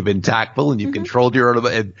kind and you've been tactful and you've controlled your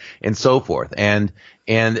and so forth.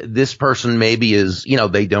 And this person maybe is, you know,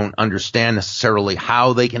 they don't understand necessarily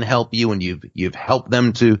how they can help you, and you've helped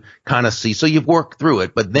them to kind of see. So you've worked through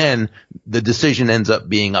it, but then the decision ends up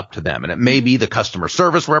being up to them. And it may be the customer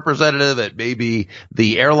service representative, it may be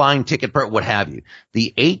the airline ticket, what have you.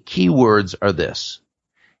 The 8 key words are this: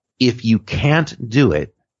 if you can't do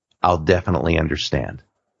it, I'll definitely understand.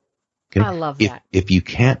 Okay? I love that. If you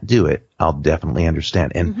can't do it, I'll definitely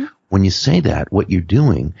understand. And when you say that, what you're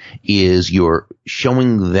doing is you're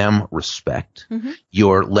showing them respect.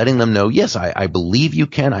 You're letting them know, yes, I believe you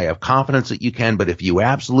can. I have confidence that you can. But if you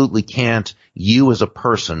absolutely can't, you as a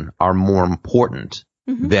person are more important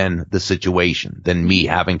than the situation, than me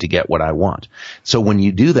having to get what I want. So when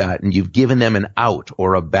you do that and you've given them an out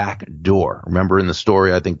or a back door, remember in the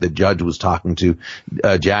story, I think the judge was talking to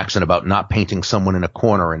Jackson about not painting someone in a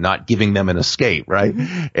corner and not giving them an escape, right?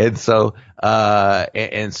 And so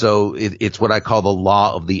it's what I call the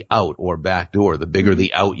law of the out or back door. The bigger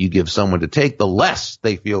the out you give someone to take, the less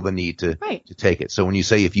they feel the need to take it. So when you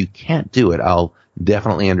say, if you can't do it, I'll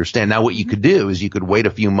definitely understand. Now, what you could do is you could wait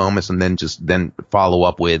a few moments and then follow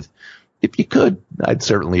up with, if you could, I'd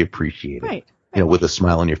certainly appreciate it. You know, with a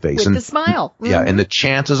smile on your face. With a smile. Yeah. And the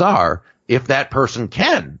chances are, if that person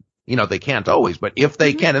can, you know, they can't always, but if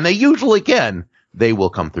they can, and they usually can, they will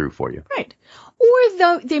come through for you. Right.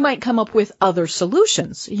 Or they might come up with other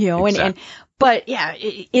solutions, Exactly. but yeah,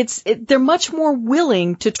 they're much more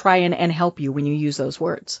willing to try and help you when you use those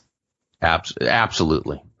words.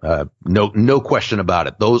 Absolutely. No question about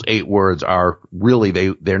it. Those 8 words are really,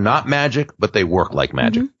 they're not magic, but they work like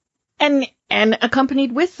magic. Mm-hmm. And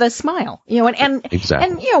accompanied with the smile, and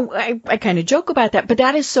Exactly. And, I kind of joke about that, but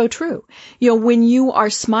that is so true. When you are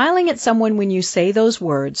smiling at someone, when you say those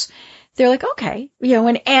words, they're like, okay,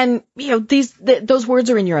 and those words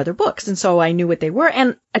are in your other books. And so I knew what they were,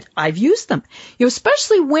 and I've used them,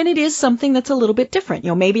 especially when it is something that's a little bit different.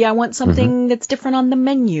 Maybe I want something that's different on the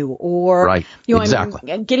menu, or, right.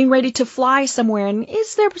 Exactly. I'm getting ready to fly somewhere, and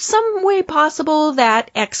is there some way possible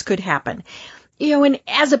that X could happen? And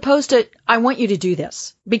as opposed to, I want you to do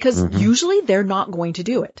this, because usually they're not going to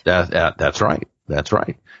do it. That's right. That's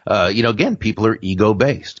right. Again, people are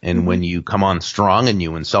ego-based. And when you come on strong and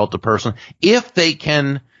you insult a person, if they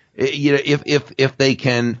can, if they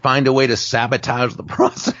can find a way to sabotage the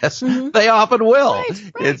process, they often will.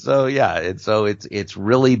 Right. And so, it's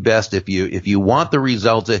really best if you want the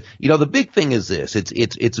results. The big thing is this,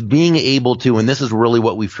 it's being able to, and this is really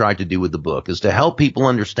what we've tried to do with the book, is to help people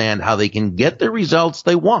understand how they can get the results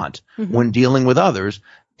they want when dealing with others,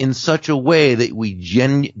 in such a way that we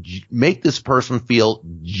make this person feel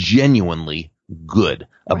genuinely good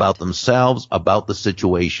about themselves, about the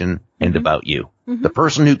situation, and about you. The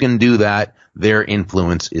person who can do that, their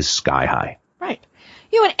influence is sky high. Right.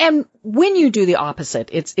 And when you do the opposite,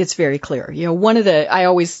 it's very clear. I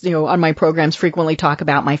always, on my programs frequently talk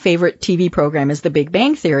about my favorite TV program is The Big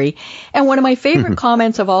Bang Theory. And one of my favorite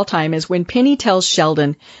comments of all time is when Penny tells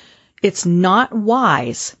Sheldon, it's not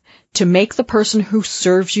wise to make the person who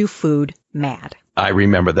serves you food mad. I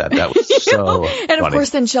remember that. That was so And funny. of course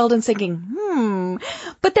then Sheldon's thinking,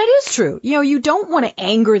 but that is true. You don't want to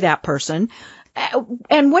anger that person.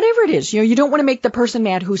 And whatever it is, you don't want to make the person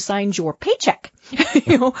mad who signs your paycheck,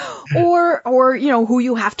 or who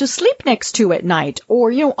you have to sleep next to at night,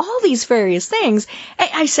 or, all these various things.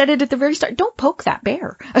 I said it at the very start. Don't poke that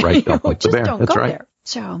bear. Right. Don't poke the bear. Don't That's go right. there.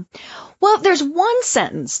 So, well, there's one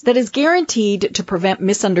sentence that is guaranteed to prevent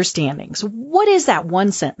misunderstandings. What is that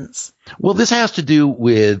one sentence? Well, this has to do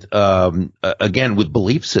with, again, with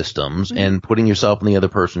belief systems and putting yourself in the other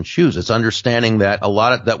person's shoes. It's understanding that a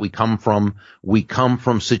lot of that we come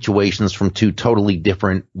from situations from 2 totally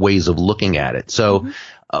different ways of looking at it. So,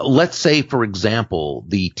 let's say, for example,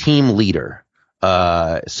 the team leader,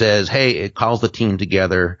 says, hey, it calls the team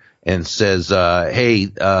together and says, hey,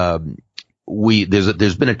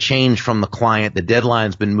 there's been a change from the client. The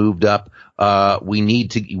deadline's been moved up. We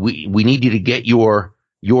need you to get your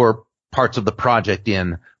parts of the project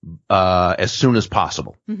in, as soon as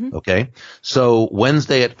possible. Okay. So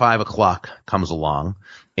Wednesday at 5:00 comes along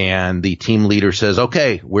and the team leader says,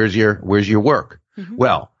 okay, where's your work?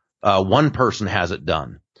 Well, one person has it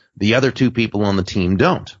done. The other 2 people on the team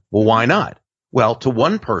don't. Well, why not? Well, to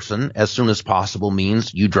one person, as soon as possible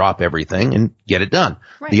means you drop everything and get it done.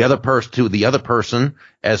 Right. To the other person,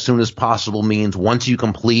 as soon as possible means once you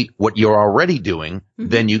complete what you're already doing,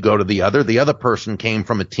 then you go to the other. The other person came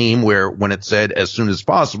from a team where when it said as soon as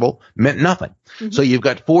possible meant nothing. So you've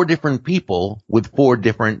got 4 different people with 4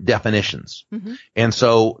 different definitions. And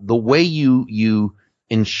so the way you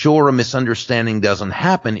ensure a misunderstanding doesn't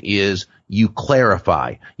happen is you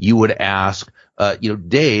clarify. You would ask,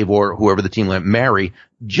 Dave or whoever the team leader, Mary,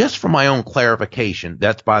 just for my own clarification.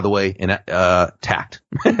 That's, by the way, in tact.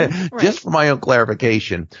 Just for my own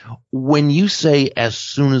clarification. When you say as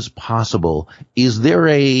soon as possible, is there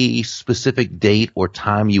a specific date or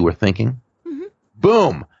time you were thinking?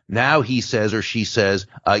 Boom. Now he says or she says,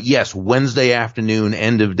 yes, Wednesday afternoon,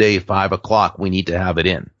 end of day, 5:00, we need to have it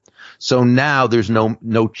in. So now there's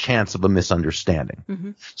no chance of a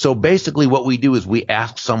misunderstanding. So basically what we do is we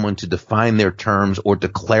ask someone to define their terms or to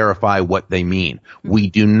clarify what they mean. We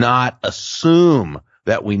do not assume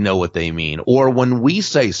that we know what they mean. Or when we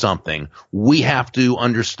say something, we have to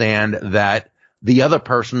understand that the other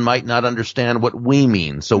person might not understand what we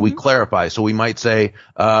mean. So we clarify. So we might say,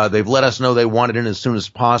 they've let us know they want it in as soon as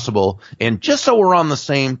possible. And just so we're on the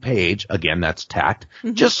same page, again, that's tact,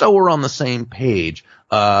 just so we're on the same page,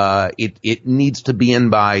 it needs to be in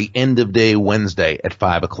by end of day Wednesday at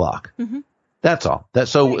 5:00. That's all.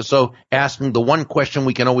 So asking the one question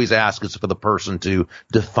we can always ask is for the person to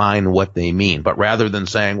define what they mean. But rather than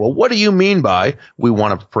saying, well, what do you mean by, we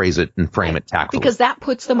want to phrase it and frame it tactfully. Because that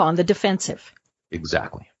puts them on the defensive.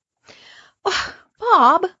 Exactly. Oh,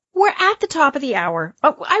 Bob, we're at the top of the hour.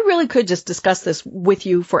 Oh, I really could just discuss this with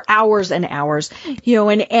you for hours and hours,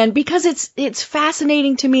 and because it's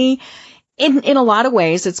fascinating to me. in a lot of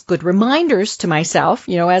ways, it's good reminders to myself.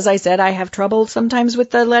 As I said, I have trouble sometimes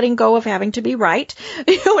with the letting go of having to be right. And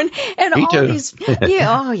Me all too. these,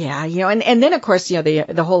 and then of course,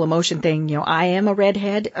 the whole emotion thing, I am a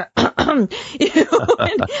redhead,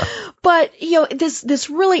 but this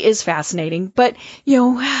really is fascinating. But,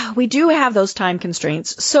 we do have those time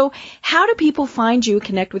constraints. So how do people find you,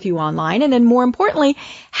 connect with you online? And then more importantly,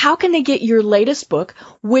 how can they get your latest book,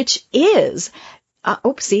 which is,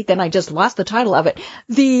 then I just lost the title of it.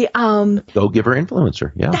 The Go Giver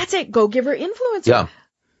Influencer. Yeah. That's it. Go Giver Influencer. Yeah.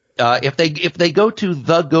 If they go to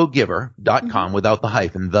thegogiver.com without the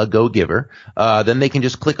hyphen, The Go Giver, then they can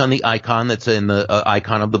just click on the icon that's in the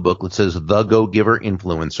icon of the book that says The Go Giver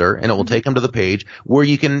Influencer, and it will take them to the page where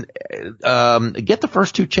you can get the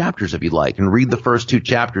first 2 chapters if you like, and read the first 2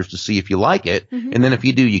 chapters to see if you like it, and then if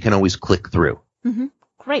you do, you can always click through.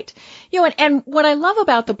 Great. And what I love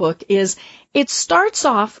about the book is it starts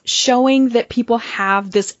off showing that people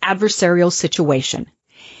have this adversarial situation.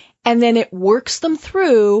 And then it works them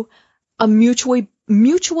through a mutually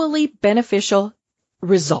beneficial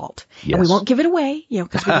result. Yes. And we won't give it away,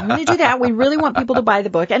 because we don't want to do that. We really want people to buy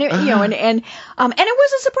the book. And it, and it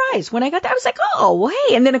was a surprise when I got that. I was like, oh, well,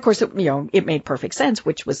 hey. And then of course it made perfect sense,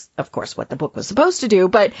 which was of course what the book was supposed to do.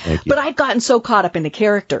 But I'd gotten so caught up in the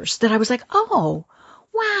characters that I was like, oh,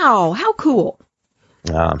 wow, how cool.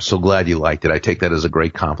 I'm so glad you liked it. I take that as a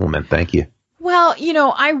great compliment. Thank you. Well,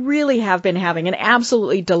 I really have been having an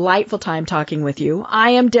absolutely delightful time talking with you.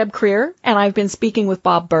 I am Deb Creer, and I've been speaking with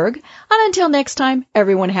Bob Burg. And until next time,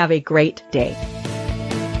 everyone have a great day.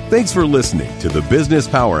 Thanks for listening to the Business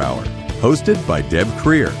Power Hour, hosted by Deb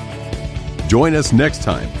Creer. Join us next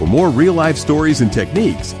time for more real-life stories and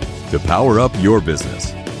techniques to power up your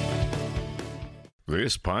business.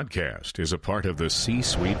 This podcast is a part of the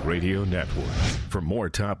C-Suite Radio Network. For more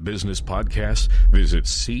top business podcasts, visit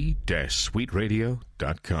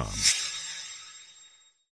c-suiteradio.com.